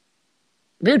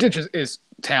is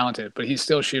talented, but he's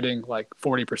still shooting like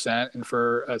 40%. And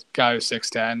for a guy who's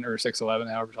 6'10" or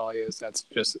 6'11", however tall he is, that's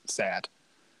just sad.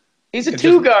 He's a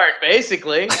two-guard,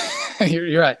 basically.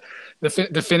 You're right.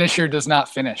 The finisher does not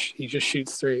finish. He just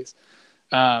shoots threes.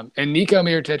 And Nico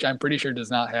Mirotic, I'm pretty sure,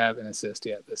 does not have an assist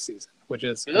yet this season, which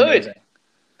is amazing.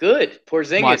 Good.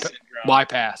 Porzingis syndrome. Why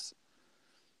pass?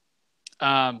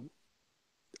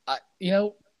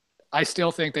 I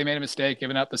still think they made a mistake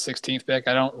giving up the 16th pick.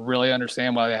 I don't really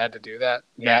understand why they had to do that.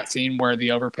 Yeah. That scene where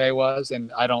the overpay was,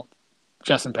 and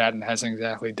Justin Patton hasn't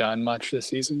exactly done much this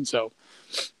season. So,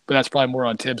 but that's probably more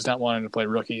on Tibbs not wanting to play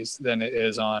rookies than it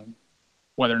is on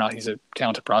whether or not he's a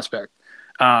talented prospect.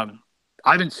 I've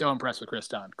been so impressed with Chris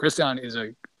Dunn. Chris Dunn is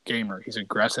a gamer. He's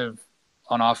aggressive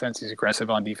on offense. He's aggressive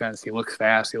on defense. He looks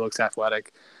fast. He looks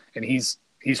athletic, and he's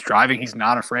driving. He's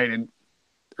not afraid. And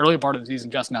early part of the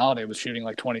season, Justin Holiday was shooting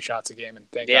like 20 shots a game, and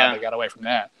thank God they got away from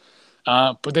that.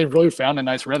 But they really found a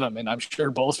nice rhythm, and I'm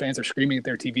sure Bulls fans are screaming at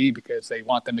their TV because they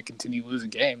want them to continue losing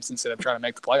games instead of trying to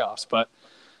make the playoffs. But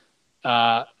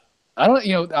I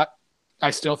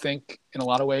still think in a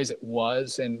lot of ways it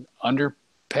was an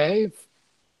underpay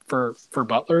for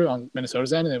Butler on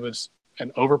Minnesota's end, and it was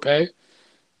an overpay.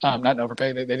 Not an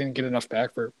overpay. They didn't get enough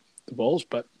back for the Bulls,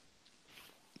 but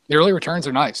the early returns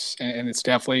are nice, and it's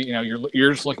definitely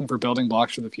you're just looking for building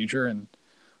blocks for the future, and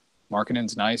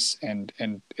Markkanen's nice, and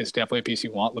it's definitely a piece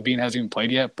you want. LaVine hasn't even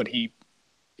played yet, but he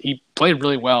played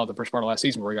really well the first part of last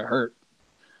season where he got hurt.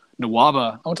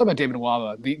 Nwaba, I want to talk about David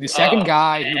Nwaba, the second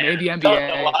guy who made the NBA. Don't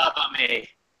Nwaba me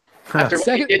after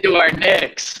what he did to our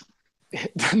Knicks.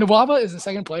 Nwaba is the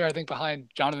second player, I think, behind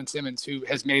Jonathan Simmons, who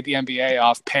has made the NBA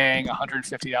off paying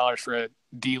 $150 for a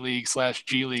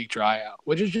D-League/G League tryout,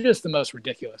 which is just the most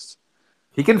ridiculous.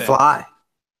 He can fly.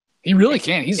 He really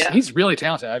can. He's really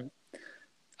talented.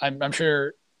 I'm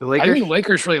sure. I think the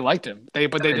Lakers really liked him. They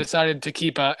decided to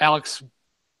keep Alex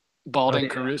Balding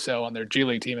Caruso on their G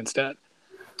League team instead.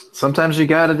 Sometimes you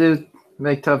got to do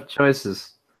Make tough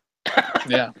choices.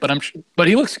 Yeah, but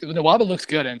he looks. Nwaba looks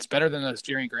good, and it's better than those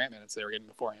Jerry Grant minutes they were getting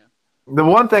beforehand. The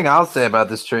one thing I'll say about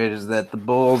this trade is that the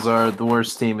Bulls are the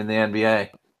worst team in the NBA.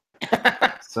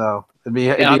 So it'd be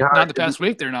hard. Not the past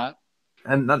week, they're not.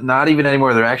 And not even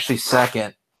anymore. They're actually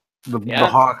second. The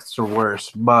Hawks are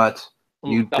worse, but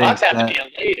the Hawks have to be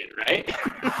elated, right?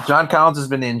 John Collins has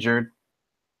been injured.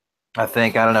 I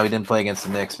think. I don't know. He didn't play against the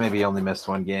Knicks. Maybe he only missed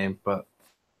one game, but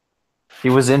he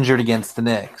was injured against the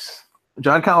Knicks.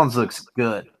 John Collins looks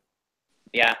good.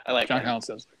 Yeah, I like John Collins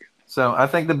does look good. So I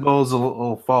think the Bulls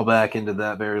will fall back into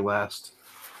that very last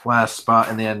spot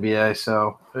in the NBA.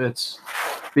 So it's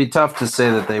be tough to say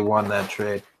that they won that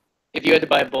trade. If you had to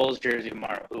buy a Bulls jersey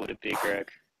tomorrow, who would it be, Greg?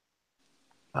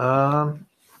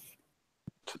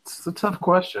 It's a tough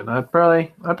question. I'd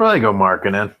probably go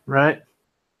Markkanen, right?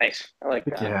 Nice. I like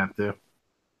that. You have to.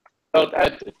 So,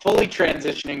 fully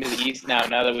transitioning to the East now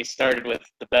that we started with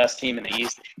the best team in the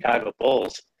East, the Chicago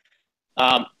Bulls.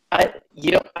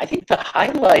 I think the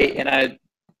highlight, and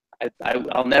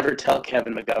I'll never tell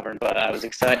Kevin McGovern, but I was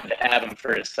excited to have him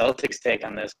for his Celtics take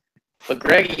on this. But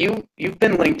Greg, you've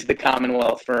been linked to the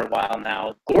Commonwealth for a while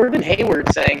now. Gordon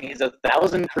Hayward saying he's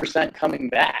 1,000% coming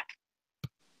back.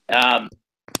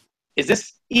 Is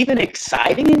this even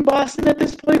exciting in Boston at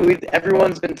this point?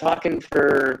 Everyone's been talking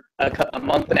for a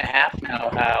month and a half now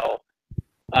how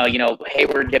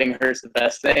Hayward getting hurt is the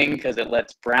best thing because it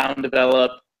lets Brown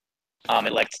develop.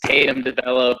 It lets Tatum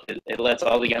develop. It lets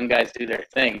all the young guys do their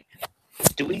thing.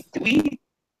 Do we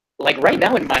like right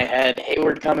now in my head,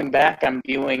 Hayward coming back, I'm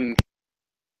viewing,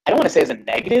 I don't want to say as a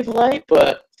negative light,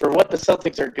 but for what the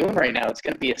Celtics are doing right now, it's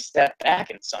going to be a step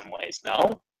back in some ways,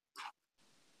 no?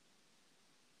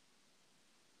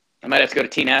 I might have to go to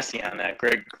T Nasty on that.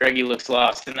 Greggy looks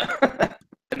lost in the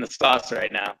in the sauce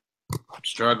right now. I'm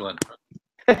struggling.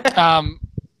 I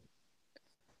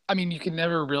mean, you can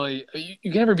never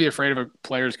be afraid of a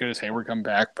player as good as Hayward coming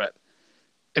back, but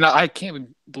I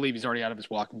can't believe he's already out of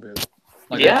his walking boot.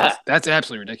 That's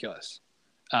absolutely ridiculous.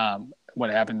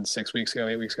 What happened 6 weeks ago,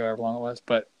 8 weeks ago, however long it was.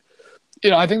 But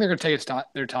I think they're going to take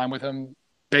their time with him.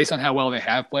 Based on how well they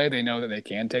have played, they know that they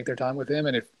can take their time with him.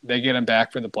 And if they get him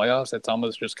back for the playoffs, that's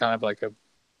almost just kind of like a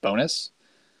bonus.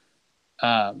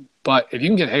 But if you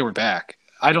can get Hayward back,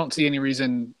 I don't see any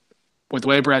reason with the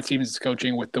way Brad Stevens is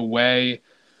coaching, with the way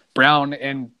Brown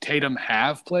and Tatum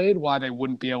have played, why they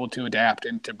wouldn't be able to adapt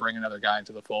and to bring another guy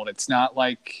into the fold. It's not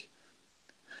like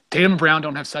Tatum and Brown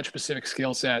don't have such specific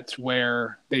skill sets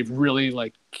where they've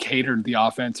really catered the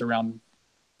offense around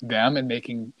them and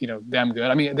making them good.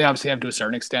 I mean, they obviously have to a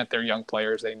certain extent. They're young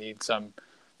players. They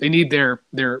need their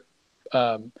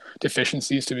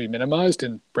deficiencies to be minimized.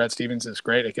 And Brad Stevens is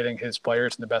great at getting his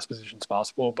players in the best positions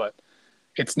possible. But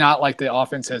it's not like the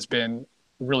offense has been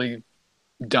really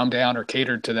dumbed down or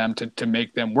catered to them to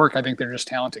make them work. I think they're just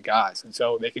talented guys, and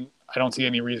so they can. I don't see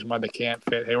any reason why they can't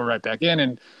fit Hayward right back in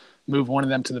and move one of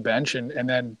them to the bench and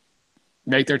then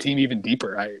make their team even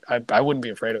deeper. I wouldn't be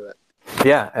afraid of it.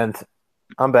 Yeah, and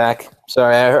I'm back.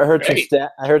 Sorry, I heard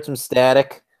some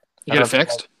static. You got it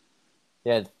fixed?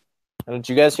 Yeah. Did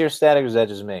you guys hear static, or is that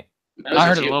just me? I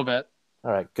heard it a little bit.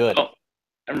 All right, good. Oh,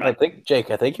 I think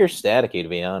you're staticky, to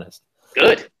be honest.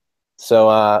 Good. So,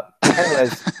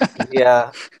 anyways,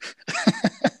 yeah.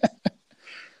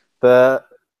 The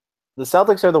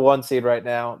Celtics are the 1 seed right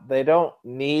now. They don't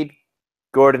need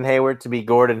Gordon Hayward to be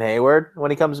Gordon Hayward when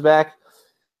he comes back.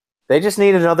 They just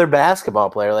need another basketball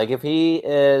player. Like if he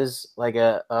is like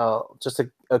just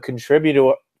a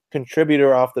contributor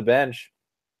off the bench,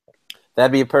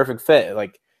 that'd be a perfect fit.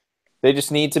 Like they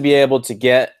just need to be able to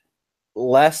get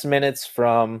less minutes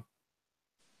from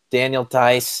Daniel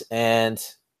Tice and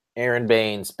Aaron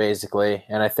Baines, basically.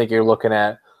 And I think you're looking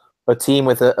at a team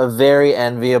with a very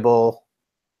enviable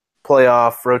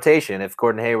playoff rotation if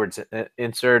Gordon Hayward's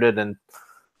inserted and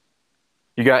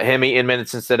you got him eating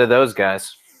minutes instead of those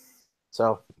guys.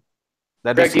 So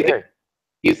that'd be scary.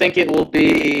 You think it will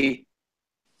be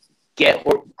get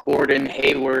Gordon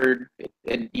Hayward,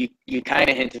 and you kind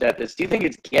of hinted at this. Do you think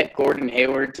it's get Gordon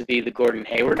Hayward to be the Gordon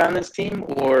Hayward on this team,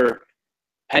 or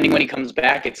depending when he comes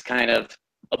back, it's kind of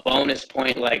a bonus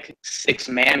point like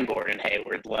 6-man Gordon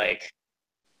Hayward, like,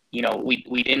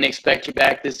 we didn't expect you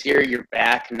back this year. You're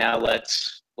back now.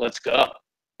 Let's go.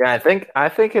 Yeah, I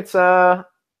think it's a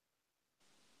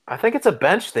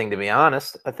bench thing, to be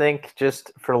honest. I think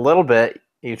just for a little bit,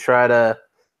 you try to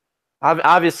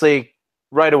obviously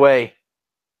right away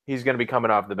he's going to be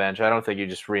coming off the bench. I don't think you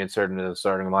just reinsert him into the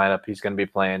starting lineup. He's going to be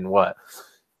playing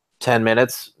 10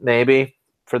 minutes maybe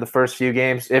for the first few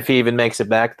games, if he even makes it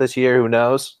back this year. Who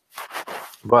knows?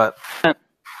 But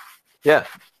yeah.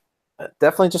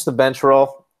 Definitely just a bench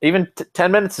role. even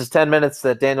 10 minutes is 10 minutes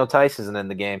that Daniel Tice isn't in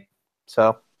the game.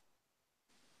 So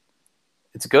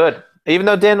it's good. Even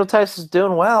though Daniel Tice is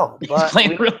doing well, but He's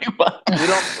playing really well.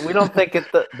 we don't think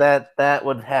that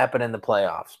would happen in the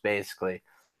playoffs. Basically,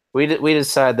 we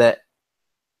decide that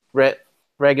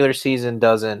regular season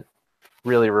doesn't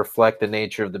really reflect the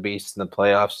nature of the beast in the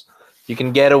playoffs. You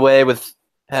can get away with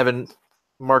having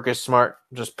Marcus Smart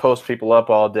just post people up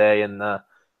all day in the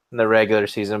regular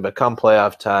season, but come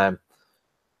playoff time,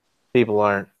 people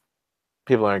aren't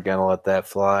gonna let that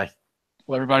fly.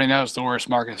 Well, everybody knows the worse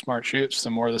Marcus Smart shoots, the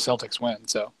more the Celtics win.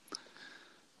 So,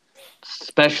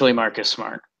 especially Marcus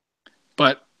Smart.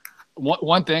 But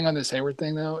one thing on this Hayward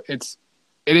thing, though, it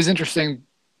is interesting.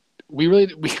 We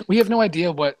have no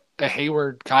idea what a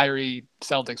Hayward Kyrie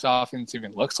Celtics offense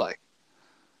even looks like.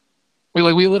 We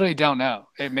literally don't know.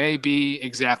 It may be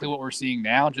exactly what we're seeing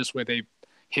now, just with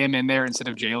him in there instead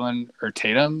of Jalen or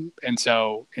Tatum, and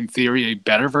so in theory, a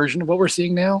better version of what we're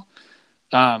seeing now.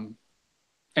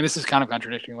 And this is kind of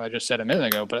contradicting what I just said a minute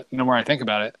ago, but the more I think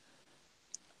about it,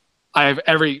 I have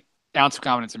every ounce of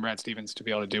confidence in Brad Stevens to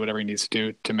be able to do whatever he needs to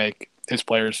do to make his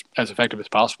players as effective as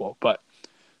possible. But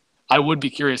I would be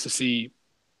curious to see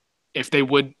if they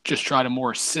would just try to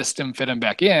more system fit him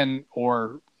back in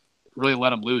or really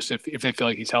let him loose if they feel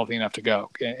like he's healthy enough to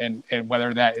go. And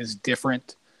whether that is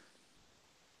different,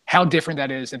 how different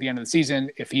that is at the end of the season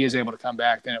if he is able to come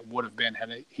back than it would have been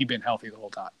had he been healthy the whole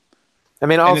time. I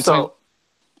mean, also –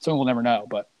 someone will never know,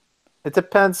 but it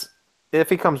depends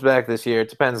if he comes back this year. It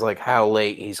depends like how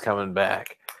late he's coming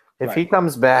back. If he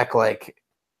comes back like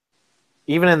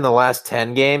even in the last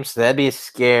 10 games, that'd be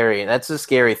scary. That's a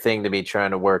scary thing to be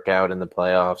trying to work out in the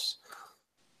playoffs.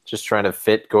 Just trying to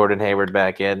fit Gordon Hayward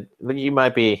back in. You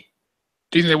might be.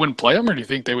 Do you think they wouldn't play him, or do you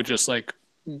think they would just like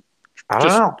I don't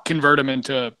know. Convert him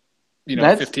into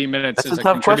 15 minutes as a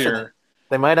tough contributor? Question.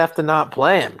 They might have to not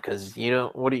play him because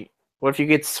what if you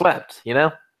get swept?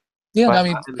 Yeah, I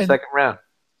mean, in the second round.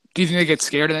 Do you think they get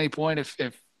scared at any point if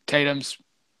Tatum's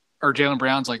or Jaylen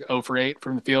Brown's like 0 for 8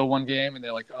 from the field one game, and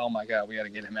they're like, "Oh my God, we got to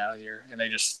get him out of here," and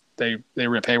they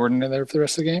rip Hayward into there for the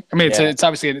rest of the game? I mean, it's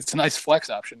obviously a nice flex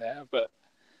option to have, but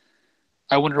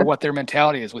I wonder what their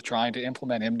mentality is with trying to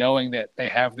implement him, knowing that they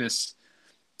have this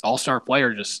all-star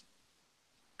player just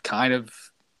kind of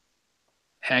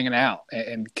hanging out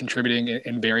and contributing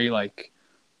in very like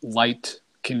light,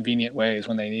 convenient ways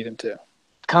when they need him to.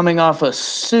 Coming off a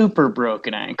super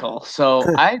broken ankle. So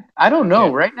I don't know.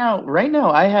 Yeah. Right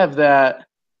now I have that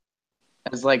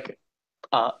as like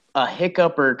a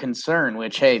hiccup or concern,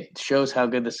 which hey, shows how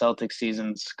good the Celtics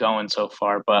season's going so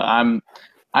far. But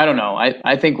I don't know.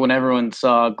 I think when everyone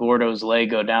saw Gordo's leg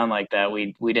go down like that,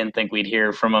 we didn't think we'd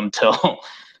hear from him till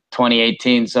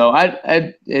 2018. So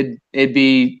it'd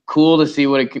be cool to see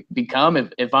what it could become.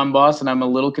 If I'm Boston, I'm a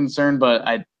little concerned, but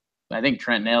I think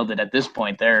Trent nailed it. At this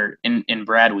point, they're in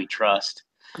Brad we trust.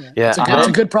 Yeah, it's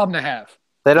a good problem to have.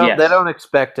 They don't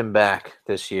expect him back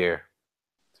this year,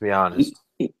 to be honest.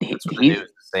 That's what the news is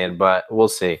saying, but we'll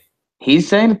see. He's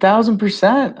saying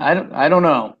 1,000%. I don't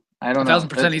know.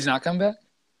 1,000% he's not coming back?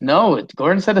 No,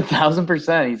 Gordon said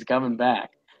 1,000% he's coming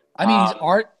back. I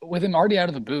mean, with him already out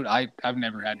of the boot. I've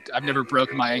never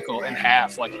broken my ankle in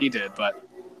half like he did, but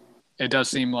it does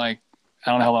seem like I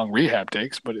don't know how long rehab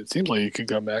takes, but it seems like he could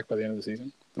come back by the end of the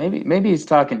season. Maybe he's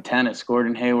talking tennis.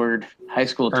 Gordon Hayward, high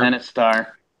school tennis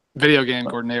star. Video game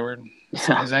Gordon Hayward.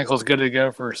 His ankle's good to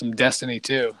go for some Destiny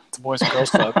too. It's a Boys and Girls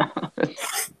Club.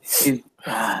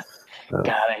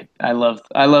 God, I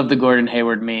love the Gordon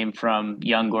Hayward meme from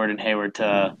young Gordon Hayward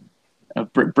to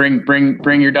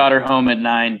bring your daughter home at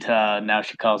 9 to now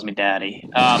she calls me daddy.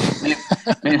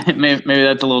 Maybe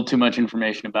that's a little too much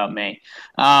information about me.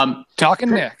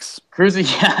 Talking Knicks. Cruising,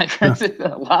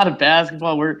 a lot of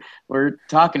basketball. We're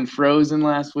talking Frozen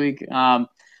last week. I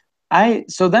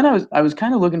was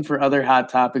kind of looking for other hot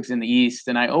topics in the East,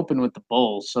 and I opened with the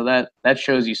Bulls, so that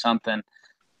shows you something.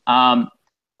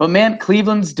 But man,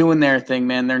 Cleveland's doing their thing,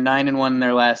 man. They're 9-1 in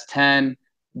their last 10.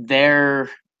 Their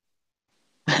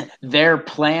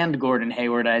planned Gordon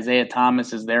Hayward, Isaiah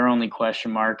Thomas is their only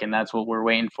question mark, and that's what we're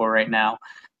waiting for right now.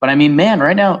 But I mean, man,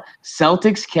 right now,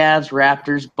 Celtics, Cavs,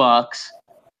 Raptors, Bucks.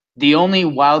 The only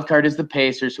wild card is the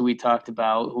Pacers, who we talked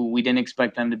about, who we didn't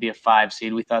expect them to be a 5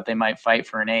 seed. We thought they might fight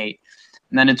for an 8.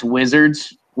 And then it's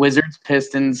Wizards,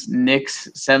 Pistons, Knicks,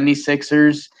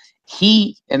 76ers,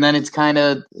 Heat, and then it's kind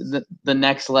of the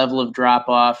next level of drop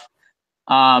off.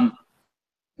 Man,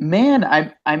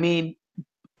 I mean,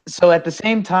 so at the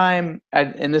same time,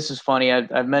 and this is funny,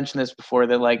 I've mentioned this before,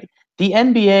 that like the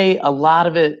NBA, a lot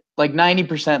of it, like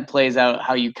 90% plays out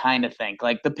how you kind of think.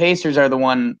 Like the Pacers are the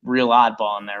one real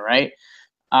oddball in there, right?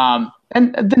 and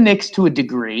the Knicks to a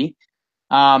degree.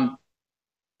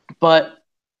 But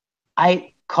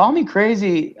I call me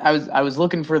crazy. I was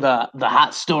looking for the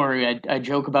hot story. I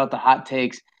joke about the hot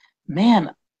takes.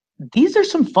 Man, these are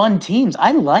some fun teams.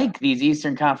 I like these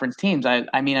Eastern Conference teams.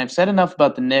 I mean, I've said enough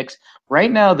about the Knicks.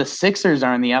 Right now, the Sixers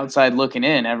are on the outside looking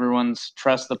in. Everyone's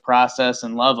trust the process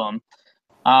and love them.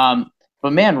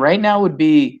 But man, right now would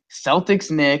be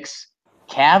Celtics, Knicks,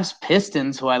 Cavs,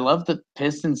 Pistons, who I love the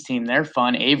Pistons team. They're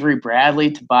fun. Avery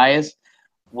Bradley, Tobias.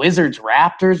 Wizards,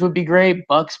 Raptors would be great.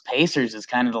 Bucks, Pacers is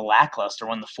kind of the lackluster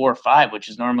one, the 4-5, which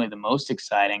is normally the most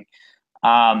exciting.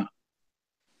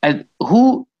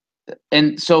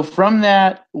 And so from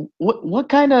that, what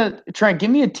kind of Trent?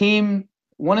 Give me a team,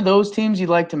 one of those teams you'd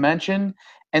like to mention,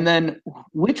 and then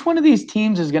which one of these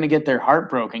teams is going to get their heart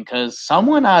broken? Because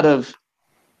someone out of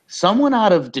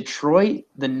Detroit,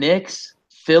 the Knicks,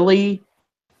 Philly,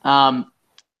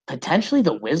 potentially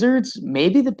the Wizards,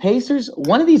 maybe the Pacers.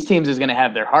 One of these teams is going to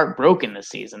have their heart broken this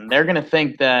season. They're going to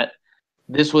think that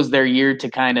this was their year to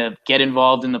kind of get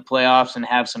involved in the playoffs and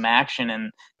have some action.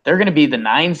 And they're going to be the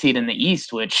 9 seed in the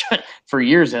East, which for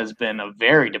years has been a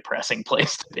very depressing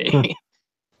place to be.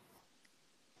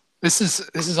 This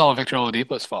is all Victor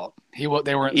Oladipo's fault. They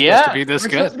weren't supposed to be this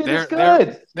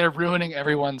good. They're ruining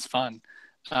everyone's fun.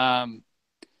 Miami's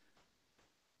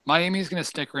going to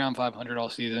stick around 500 all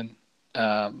season.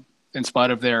 In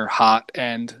spite of their hot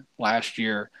end last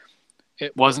year,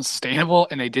 it wasn't sustainable,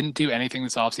 and they didn't do anything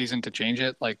this offseason to change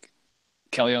it. Like,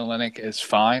 Kelly Olynyk is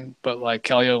fine, but like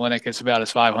Kelly Olynyk is about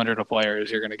as 500 a player as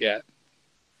you're going to get.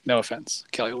 No offense,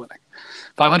 Kelly Olynyk.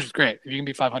 500 is great. If you can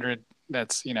be 500,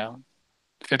 that's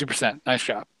 50%. Nice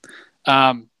job.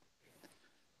 I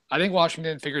think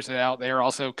Washington figures it out. They are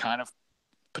also kind of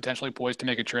potentially poised to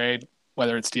make a trade,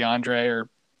 whether it's DeAndre or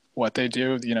what they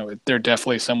do. They're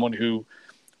definitely someone who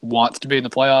wants to be in the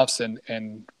playoffs,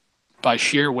 and by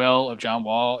sheer will of John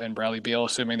Wall and Bradley Beal,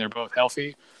 assuming they're both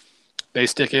healthy, they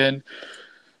stick in.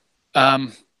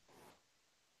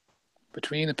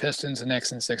 Between the Pistons, the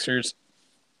Knicks, and Sixers.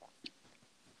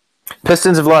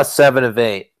 Pistons have lost 7 of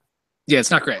 8. Yeah,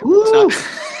 it's not great.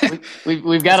 It's not...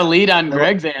 We've got a lead on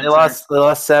Greg's answer. They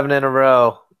lost 7 in a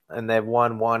row, and they've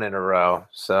won 1 in a row.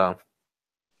 So,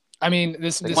 I mean,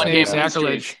 this may be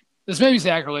sacrilege. This may be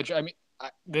sacrilege. I mean,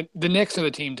 the Knicks are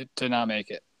the team to not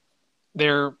make it.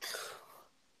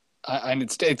 And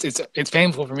it's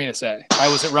painful for me to say. I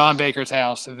was at Ron Baker's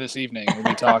house this evening and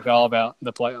we talked all about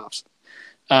the playoffs.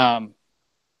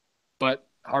 But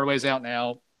Hardaway's out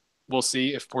now. We'll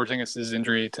see if Porzingis'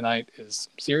 injury tonight is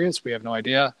serious. We have no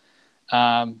idea.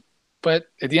 But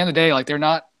at the end of the day, like, they're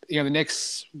not. The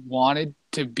Knicks wanted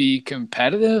to be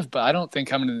competitive, but I don't think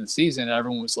coming into the season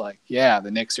everyone was like, "Yeah,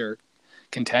 the Knicks are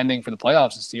contending for the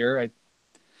playoffs this year."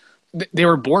 They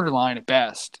were borderline at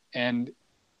best, and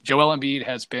Joel Embiid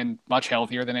has been much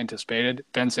healthier than anticipated.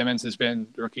 Ben Simmons has been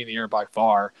the rookie of the year by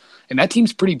far, and that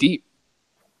team's pretty deep.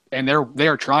 And they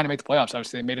are trying to make the playoffs.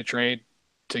 Obviously, they made a trade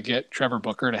to get Trevor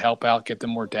Booker to help out, get them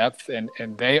more depth, and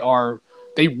they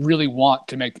really want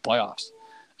to make the playoffs.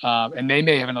 And they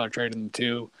may have another trade in them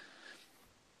too.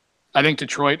 I think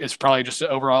Detroit is probably just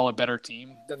overall a better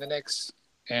team than the Knicks,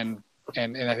 and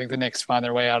I think the Knicks find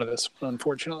their way out of this,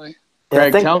 unfortunately.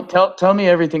 Greg, tell me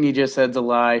everything you just said's a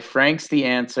lie. Frank's the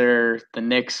answer. The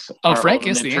Knicks. Frank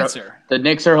is the answer. The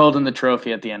Knicks are holding the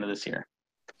trophy at the end of this year.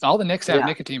 All the Knicks have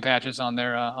nicotine patches on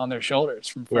their shoulders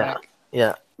from Frank.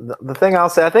 Yeah. The thing I'll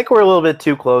say, I think we're a little bit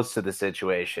too close to the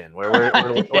situation where we're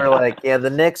like, the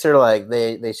Knicks are like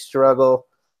they struggle.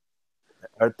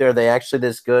 Are they actually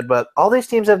this good? But all these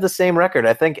teams have the same record.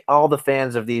 I think all the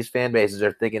fans of these fan bases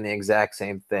are thinking the exact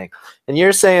same thing. And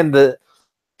you're saying the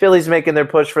Philly's making their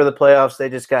push for the playoffs. They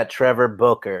just got Trevor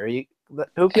Booker.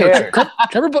 Who cares?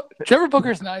 Trevor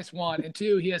Booker's nice, 1. And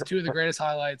 2, he has 2 of the greatest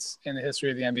highlights in the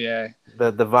history of the NBA.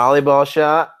 The volleyball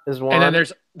shot is 1. And then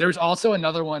there's also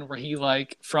another one where he,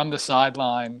 like, from the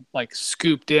sideline, like,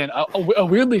 scooped in a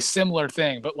weirdly similar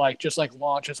thing, but just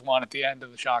launches one at the end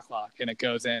of the shot clock and it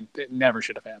goes in. It never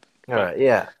should have happened. All right,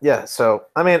 yeah. So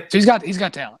I mean, he's got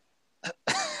talent.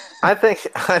 I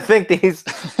think these,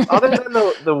 other than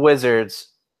the Wizards,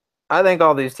 I think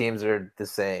all these teams are the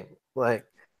same. Like,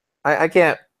 I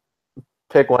can't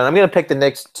pick one. I'm going to pick the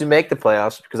Knicks to make the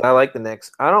playoffs because I like the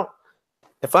Knicks. I don't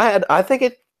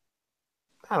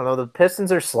know. The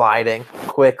Pistons are sliding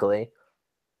quickly.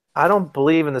 I don't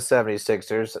believe in the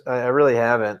 76ers. I really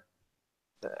haven't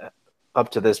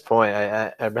up to this point.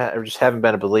 I just haven't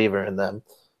been a believer in them.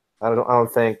 I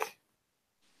don't think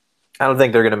they're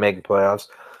going to make the playoffs.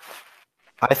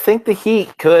 I think the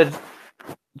Heat could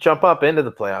jump up into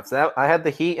the playoffs. I had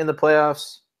the Heat in the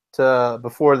playoffs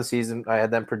before the season. I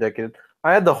had them predicted.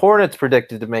 I had the Hornets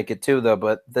predicted to make it too, though,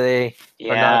 but they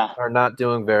Yeah. are not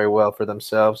doing very well for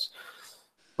themselves.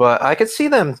 But I could see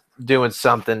them doing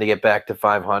something to get back to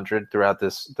 500 throughout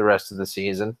the rest of the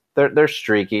season. They're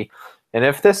streaky, and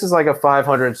if this is like a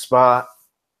 500 spot,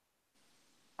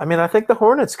 I mean, I think the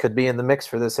Hornets could be in the mix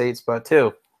for this 8 spot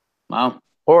too. Wow.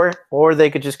 Or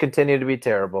they could just continue to be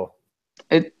terrible.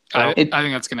 I think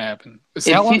that's going to happen.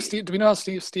 How long? Do we know how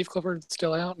Steve Clifford's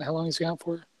still out and how long he's out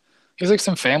for? He's like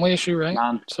some family issue, right?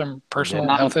 Some personal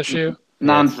health issue.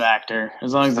 Non-factor,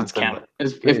 as long as it's Kemba.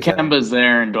 If Kemba's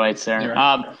there and Dwight's there,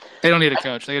 they don't need a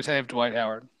coach. They just have Dwight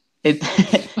Howard.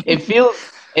 It feels.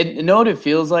 You know what it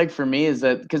feels like for me is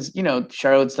that because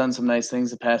Charlotte's done some nice things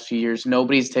the past few years.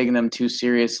 Nobody's taken them too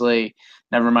seriously.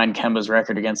 Never mind Kemba's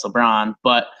record against LeBron,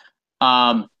 but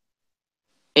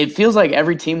it feels like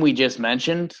every team we just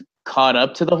mentioned caught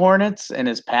up to the Hornets and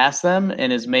has passed them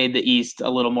and has made the East a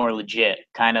little more legit.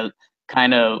 Kind of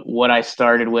what I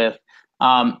started with.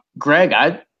 Greg,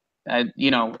 I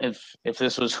if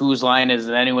this was whose line is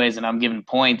it anyways, and I'm giving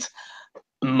points,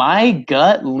 my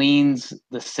gut leans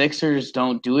the Sixers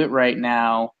don't do it right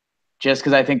now, just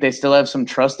because I think they still have some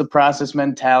trust the process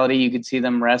mentality. You could see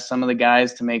them rest some of the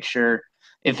guys to make sure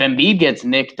if Embiid gets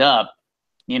nicked up,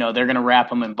 they're going to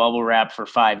wrap him in bubble wrap for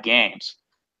 5 games.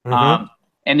 Mm-hmm.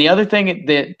 And the other thing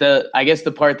that I guess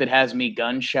the part that has me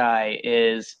gun shy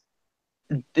is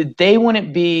they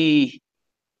wouldn't be.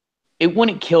 It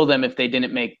wouldn't kill them if they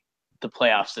didn't make the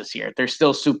playoffs this year. They're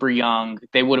still super young.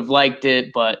 They would have liked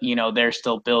it, but they're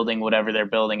still building whatever they're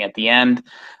building at the end.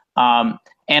 And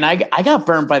I got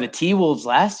burned by the T-Wolves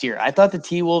last year. I thought the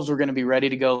T-Wolves were going to be ready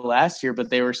to go last year,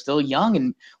 but they were still young.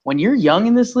 And when you're young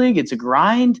in this league, it's a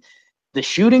grind. The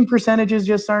shooting percentages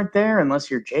just aren't there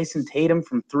unless you're Jason Tatum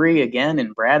from 3 again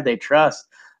and Brad they trust.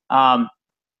 The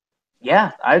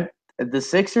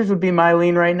Sixers would be my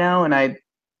lean right now, and I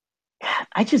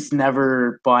just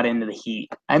never bought into the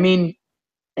Heat. I mean,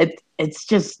 it's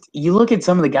just you look at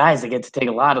some of the guys that get to take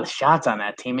a lot of the shots on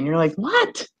that team, and you're like,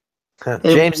 what?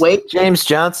 James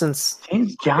Johnson's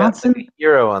the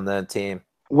hero on that team.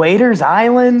 Waiters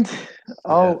Island,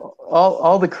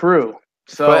 all the crew.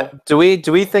 So, but do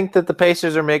we think that the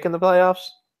Pacers are making the playoffs?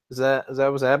 Is that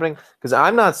what's happening? Because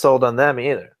I'm not sold on them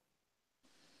either.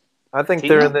 I think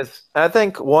they're in this. I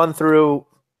think 1 through.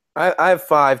 I have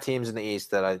 5 teams in the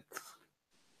East that I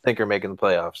think are making the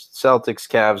playoffs: Celtics,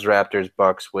 Cavs, Raptors,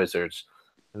 Bucks, Wizards,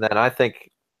 and then I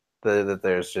think that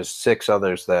there's just 6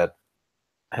 others that,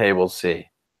 hey, we'll see.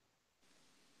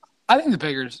 I think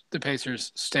the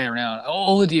Pacers stay around.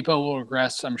 Oladipo will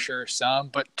regress, I'm sure, some,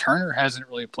 but Turner hasn't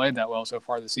really played that well so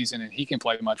far this season, and he can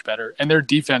play much better. And their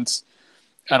defense,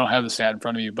 I don't have the stat in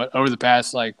front of you, but over the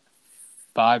past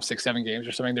 5, 6, 7 games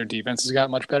or something, their defense has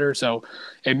gotten much better. So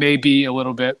it may be a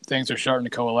little bit things are starting to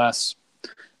coalesce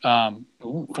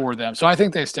for them. So I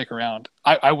think they stick around.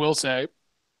 I will say,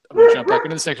 I'm going to jump back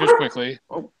into the Sixers quickly.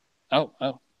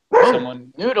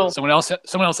 Someone else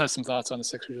has some thoughts on the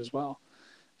Sixers as well.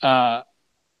 I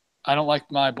don't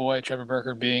like my boy Trevor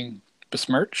Burker being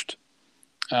besmirched,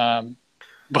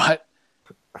 but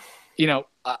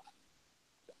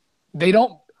they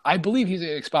don't. I believe he's an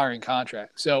expiring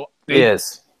contract, so he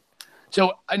is.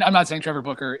 So I'm not saying Trevor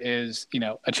Booker is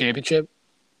a championship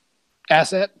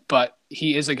asset, but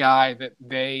he is a guy that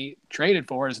they traded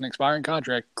for as an expiring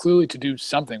contract, clearly to do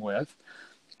something with,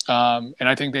 and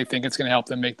I think they think it's going to help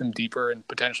them make them deeper and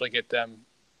potentially get them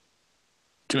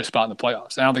to a spot in the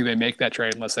playoffs. I don't think they make that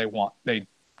trade unless they are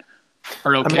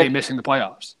okay missing the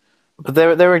playoffs. But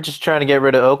they were just trying to get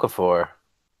rid of Okafor.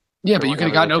 Yeah, but you could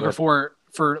have gotten Okafor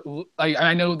for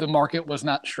I know the market was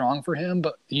not strong for him,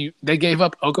 but they gave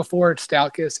up Okafor,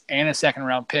 Stauskas, and a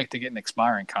 2nd-round pick to get an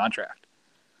expiring contract.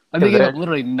 They gave up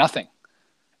literally nothing.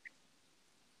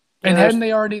 And hadn't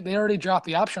they already dropped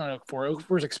the option on Okafor?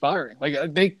 Okafor's expiring.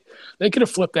 They could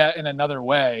have flipped that in another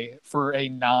way for a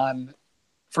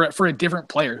different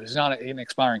player who's not an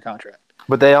expiring contract.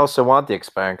 But they also want the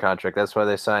expiring contract. That's why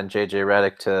they signed J.J.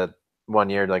 Redick to 1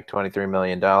 year, $23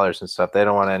 million and stuff. They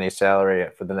don't want any salary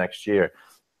for the next year.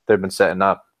 They've been setting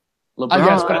up. LeBron. I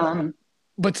guess,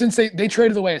 but since they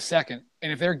traded away a second,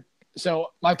 and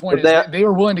my point is they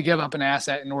were willing to give up an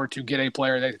asset in order to get a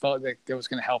player they felt that was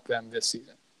going to help them this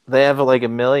season. They have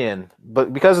 $1 million,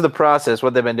 but because of the process,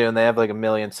 what they've been doing, they have $1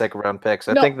 million 2nd-round picks.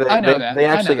 I think they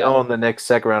actually own the Knicks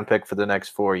 2nd-round pick for the next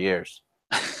 4 years.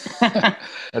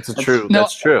 That's true.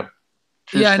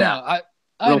 Yeah, I know. I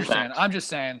understand. I'm just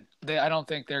saying I don't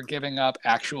think they're giving up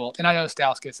actual. And I know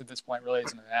Stauskas at this point really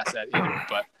isn't an asset either.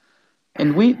 But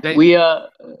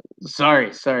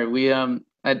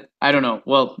I don't know.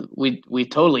 Well, we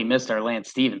totally missed our Lance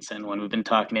Stevenson when we've been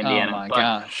talking Indiana. Oh my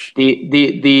gosh!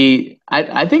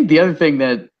 I think the other thing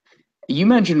that you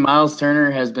mentioned, Miles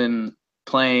Turner has been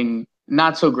playing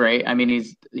not so great. I mean,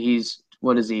 he's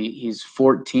what is he? He's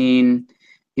 14.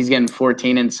 He's getting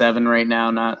 14 and 7 right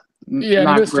now. Yeah, and he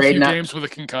Not missed a great. few Not games with a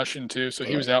concussion too, so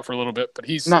he was out for a little bit. But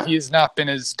he not has not been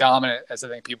as dominant as I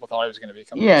think people thought he was going to be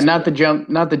coming. yeah, not the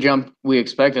jump we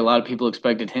expected. A lot of people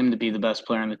expected him to be the best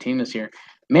player on the team this year.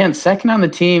 Man, second on the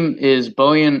team is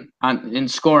Bojan in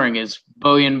scoring is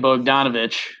Bojan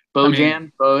Bogdanovic.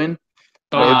 Bojan. Bojan.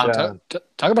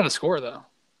 Talk about a score though.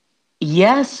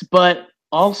 Yes, but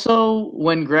also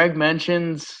when Greg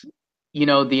mentions,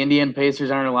 the Indiana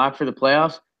Pacers aren't a lock for the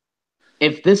playoffs,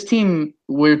 if this team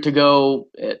were to go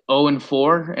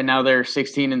 0-4 and now they're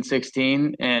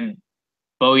 16-16 and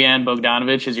Bojan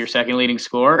Bogdanovic is your second leading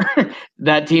scorer,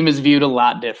 that team is viewed a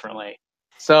lot differently.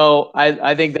 So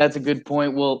I think that's a good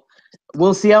point. We'll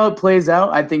see how it plays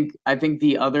out. I think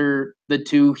the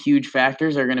two huge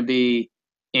factors are going to be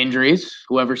injuries.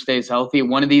 Whoever stays healthy,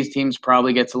 one of these teams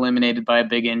probably gets eliminated by a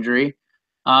big injury,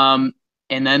 and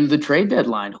then the trade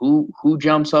deadline. Who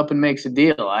jumps up and makes a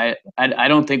deal? I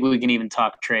don't think we can even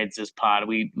talk trades this pod.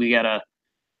 We gotta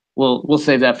we'll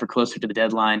save that for closer to the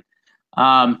deadline.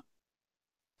 I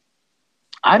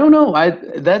don't know.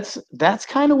 That's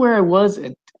kind of where I was.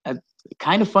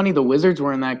 Kind of funny. The Wizards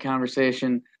were in that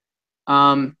conversation.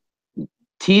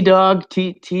 T Dog,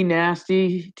 T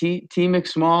Nasty, T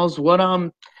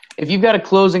McSmalls. If you've got a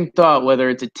closing thought, whether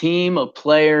it's a team, a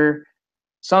player,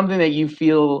 something that you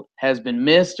feel has been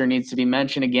missed or needs to be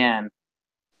mentioned again,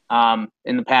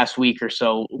 in the past week or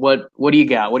so, what do you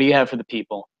got? What do you have for the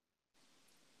people?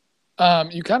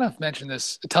 You kind of mentioned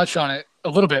this, touched on it a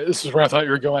little bit. This is where I thought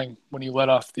you were going when you led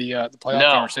off the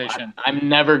playoff conversation. I'm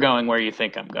never going where you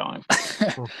think I'm going.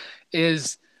 I've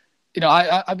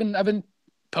been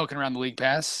poking around the league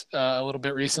pass a little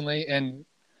bit recently, and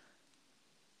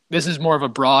this is more of a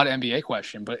broad NBA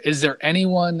question, but is there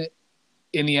anyone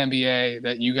in the NBA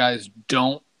that you guys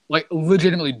don't like,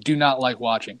 legitimately do not like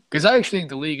watching? Because I actually think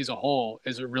the league as a whole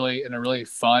is in a really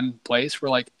fun place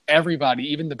where like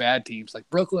everybody, even the bad teams, like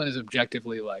Brooklyn is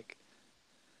objectively like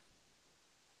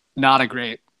not a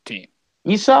great team.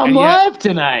 You saw him live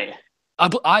tonight.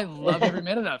 I love every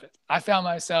minute of it. I found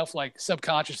myself like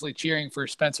subconsciously cheering for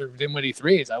Spencer Dinwiddie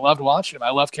threes. I loved watching him. I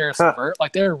love Karis LeVert.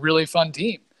 Like they're a really fun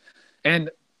team,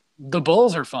 and the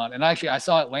Bulls are fun. And actually, I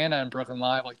saw Atlanta and Brooklyn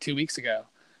live like 2 weeks ago,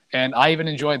 and I even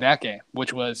enjoyed that game,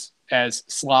 which was as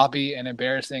sloppy and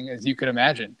embarrassing as you could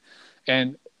imagine.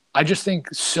 And I just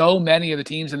think so many of the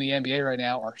teams in the NBA right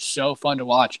now are so fun to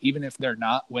watch, even if they're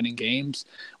not winning games,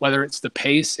 whether it's the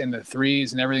pace and the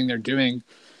threes and everything they're doing.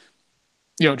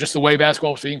 Just the way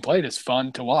basketball is being played is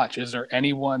fun to watch. Is there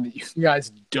anyone that you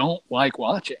guys don't like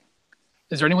watching?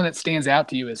 Is there anyone that stands out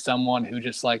to you as someone who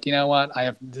just like, you know what, I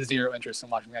have zero interest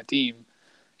in watching that team?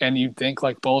 And you think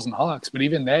like Bulls and Hawks, but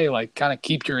even they like kind of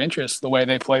keep your interest the way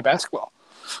they play basketball.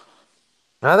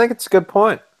 I think it's a good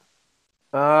point.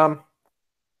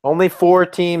 Only 4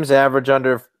 teams average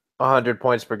under 100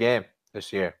 points per game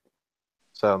this year.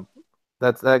 So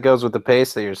that goes with the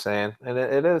pace that you're saying, and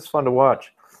it is fun to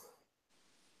watch.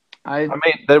 I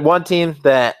mean, the one team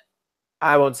that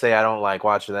I won't say I don't like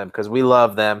watching them because we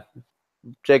love them.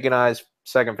 Jake and I's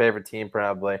second favorite team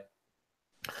probably.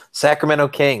 Sacramento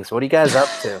Kings. What are you guys up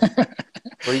to?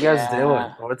 What are you guys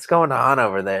doing? What's going on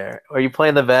over there? Are you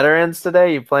playing the veterans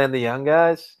today? You playing the young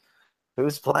guys?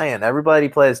 Who's playing? Everybody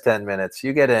plays 10 minutes.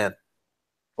 You get in.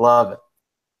 Love it.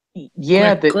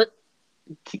 Yeah, Go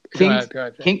ahead,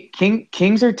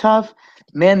 Kings are tough.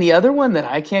 Man, the other one that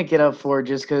I can't get up for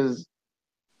just because,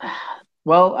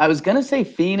 well, I was going to say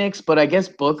Phoenix, but I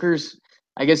guess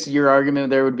your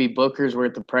argument there would be Booker's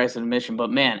worth the price of admission.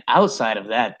 But, man, outside of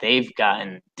that, they've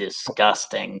gotten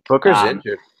disgusting. Booker's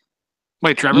injured.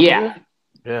 Wait, Trevor? Yeah.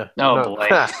 Yeah. Oh, boy.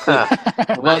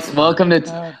 welcome to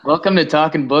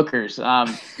Talking Bookers.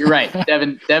 You're right.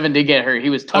 Devin did get hurt. He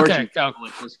was torching. Okay.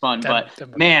 Which was fun.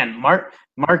 Man,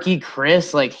 Marquis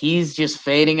Chris, like, he's just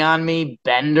fading on me.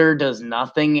 Bender does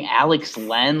nothing. Alex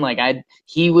Len, like, I'd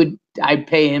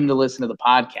pay him to listen to the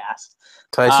podcast.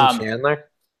 Tyson Chandler?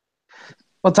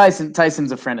 Well,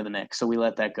 Tyson's a friend of the Knicks, so we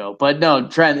let that go. But no,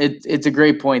 Trent, it's a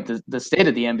great point. The state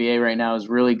of the NBA right now is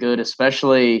really good,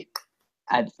 especially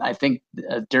I think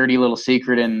a dirty little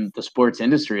secret in the sports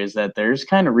industry is that there's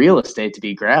kind of real estate to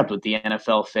be grabbed with the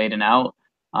NFL fading out.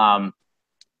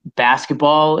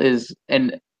 Basketball is,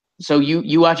 and so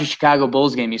you watch a Chicago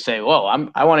Bulls game, you say, "Whoa,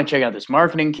 I want to check out this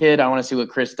marketing kid. I want to see what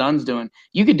Chris Dunn's doing."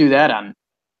 You could do that on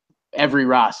every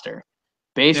roster.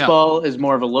 Baseball is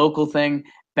more of a local thing.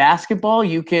 Basketball,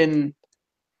 you can.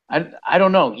 I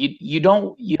don't know. You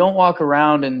don't walk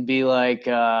around and be like,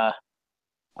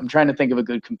 I'm trying to think of a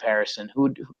good comparison.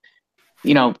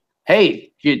 You know,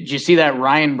 hey, did you see that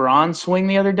Ryan Braun swing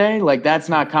the other day? Like, that's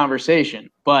not conversation.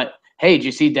 But hey, did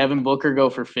you see Devin Booker go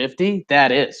for 50?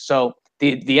 That is. So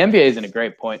the NBA is in a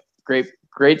great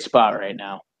great spot right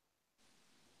now.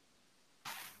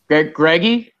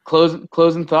 Greggy,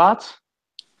 closing thoughts?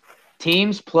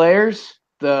 Teams, players,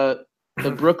 the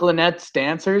Brooklyn Nets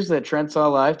dancers that Trent saw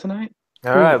live tonight?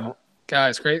 All right.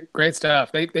 Guys, great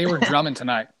stuff. They were drumming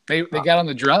tonight. They got on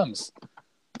the drums.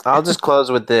 I'll just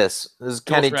close with this. This is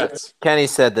Dual Kenny. threats. Kenny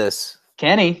said this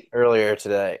Kenny. earlier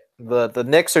today. The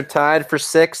Knicks are tied for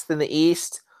 6th in the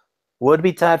East. Would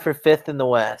be tied for 5th in the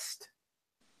West.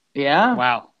 Yeah.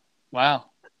 Wow.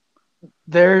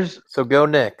 So go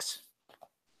Knicks.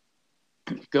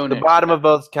 Go The Knicks. bottom of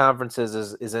both conferences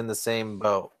is in the same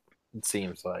boat. It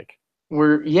seems like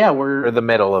We're or the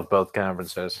middle of both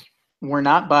conferences. We're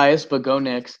not biased, but go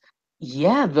Knicks.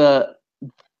 Yeah, the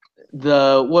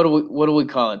what do we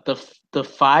call it? The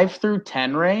 5 through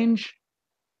 10 range,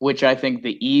 which I think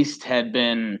the East had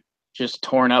been just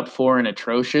torn up for and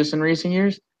atrocious in recent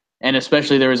years. And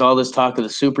especially there was all this talk of the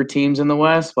super teams in the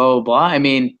West, blah blah blah. I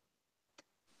mean,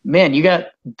 man, you got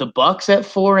the Bucks at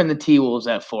 4 and the T-Wolves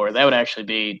at 4. That would actually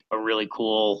be a really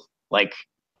cool, like,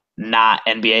 not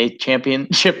NBA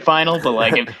championship final, but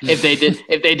like if they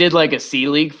did like a C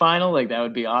League final, like that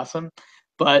would be awesome.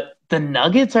 But the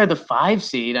Nuggets are the 5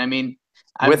 seed. I mean,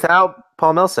 without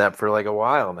Paul Millsap for like a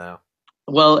while now.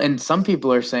 Well, and some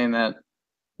people are saying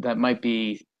that might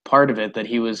be part of it, that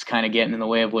he was kind of getting in the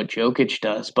way of what Jokic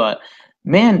does. But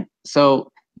man,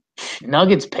 so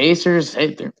Nuggets, Pacers,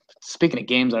 hey, speaking of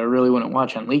games I really wouldn't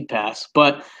watch on League Pass,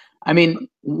 but I mean,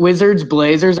 Wizards,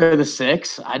 Blazers are the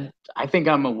 6. I think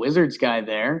I'm a Wizards guy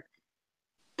there.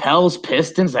 Pels,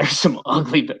 Pistons, there's some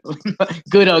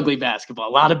good ugly basketball.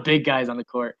 A lot of big guys on the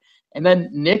court. And then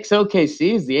Knicks,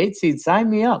 OKC is the 8 seed. Sign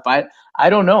me up. I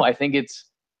don't know. I think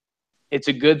it's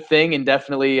a good thing, and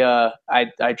definitely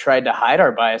I tried to hide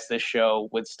our bias this show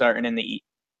with starting in the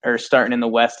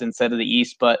West instead of the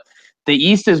East, but the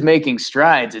East is making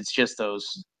strides. It's just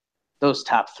those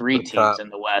top 3 teams in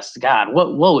the West. God,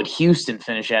 what would Houston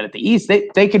finish at the East?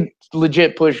 They could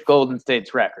legit push Golden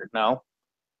State's record, no?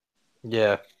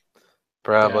 Yeah,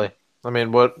 probably. Yeah. I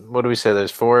mean, what do we say?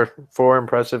 There's four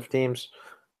impressive teams,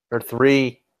 or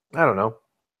 3? I don't know.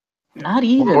 Not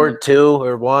even. Or 2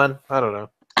 or 1. I don't know.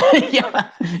 Yeah,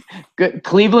 good.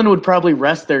 Cleveland would probably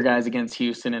rest their guys against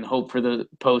Houston and hope for the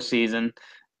postseason.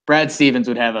 Brad Stevens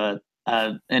would have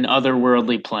an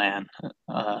otherworldly plan.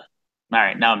 All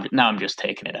right, now I'm just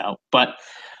taking it out, but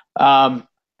I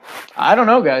don't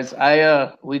know, guys.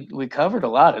 We covered a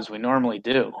lot as we normally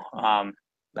do.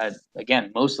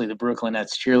 Again, mostly the Brooklyn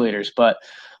Nets cheerleaders, but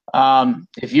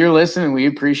if you're listening, we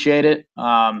appreciate it.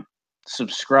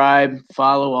 Subscribe,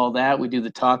 follow, all that. We do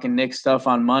the Talking Knicks stuff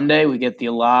on Monday. We get the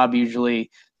Alab usually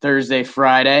Thursday,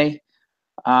 Friday.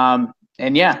 And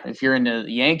yeah, if you're into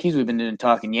the Yankees, we've been doing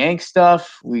Talking Yanks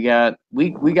stuff. We got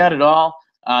it all.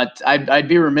 I'd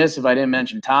be remiss if I didn't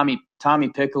mention Tommy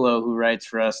Piccolo, who writes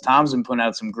for us. Tom's been putting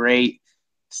out some great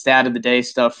stat of the day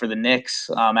stuff for the Knicks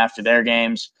after their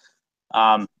games,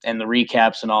 and the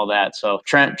recaps and all that. So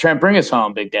Trent, bring us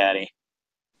home, Big Daddy.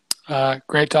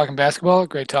 Great talking basketball,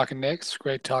 great talking Knicks,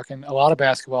 great talking a lot of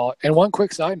basketball. And one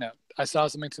quick side note, I saw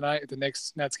something tonight at the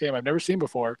Knicks-Nets game I've never seen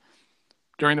before.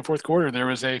 During the fourth quarter, there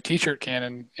was a T-shirt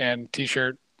cannon and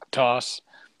T-shirt toss,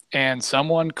 and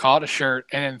someone caught a shirt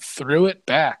and then threw it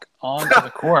back onto the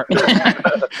court.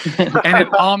 And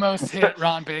it almost hit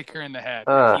Ron Baker in the head.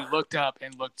 He looked up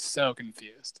and looked so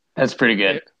confused. That's pretty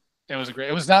good. It was great.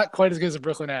 It was not quite as good as the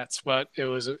Brooklyn Nets, but it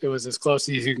was as close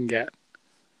as you can get.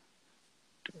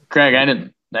 Craig,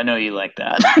 I know you like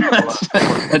that.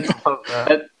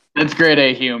 That's grade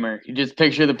A humor. You just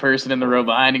picture the person in the row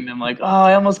behind them like, oh,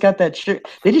 I almost got that shirt.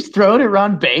 They just throw it at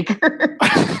Ron Baker.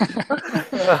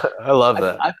 I love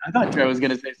that. I thought Trey was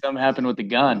going to say something happened with the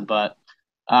gun, but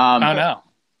oh, no.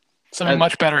 Something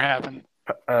much better happened.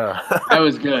 That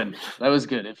was good.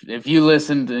 If you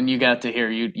listened and you got to hear,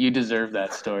 you deserve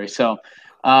that story. So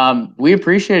we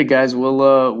appreciate it, guys.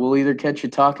 We'll either catch you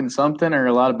talking something or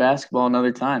a lot of basketball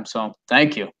another time. So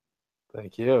thank you.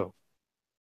 Thank you.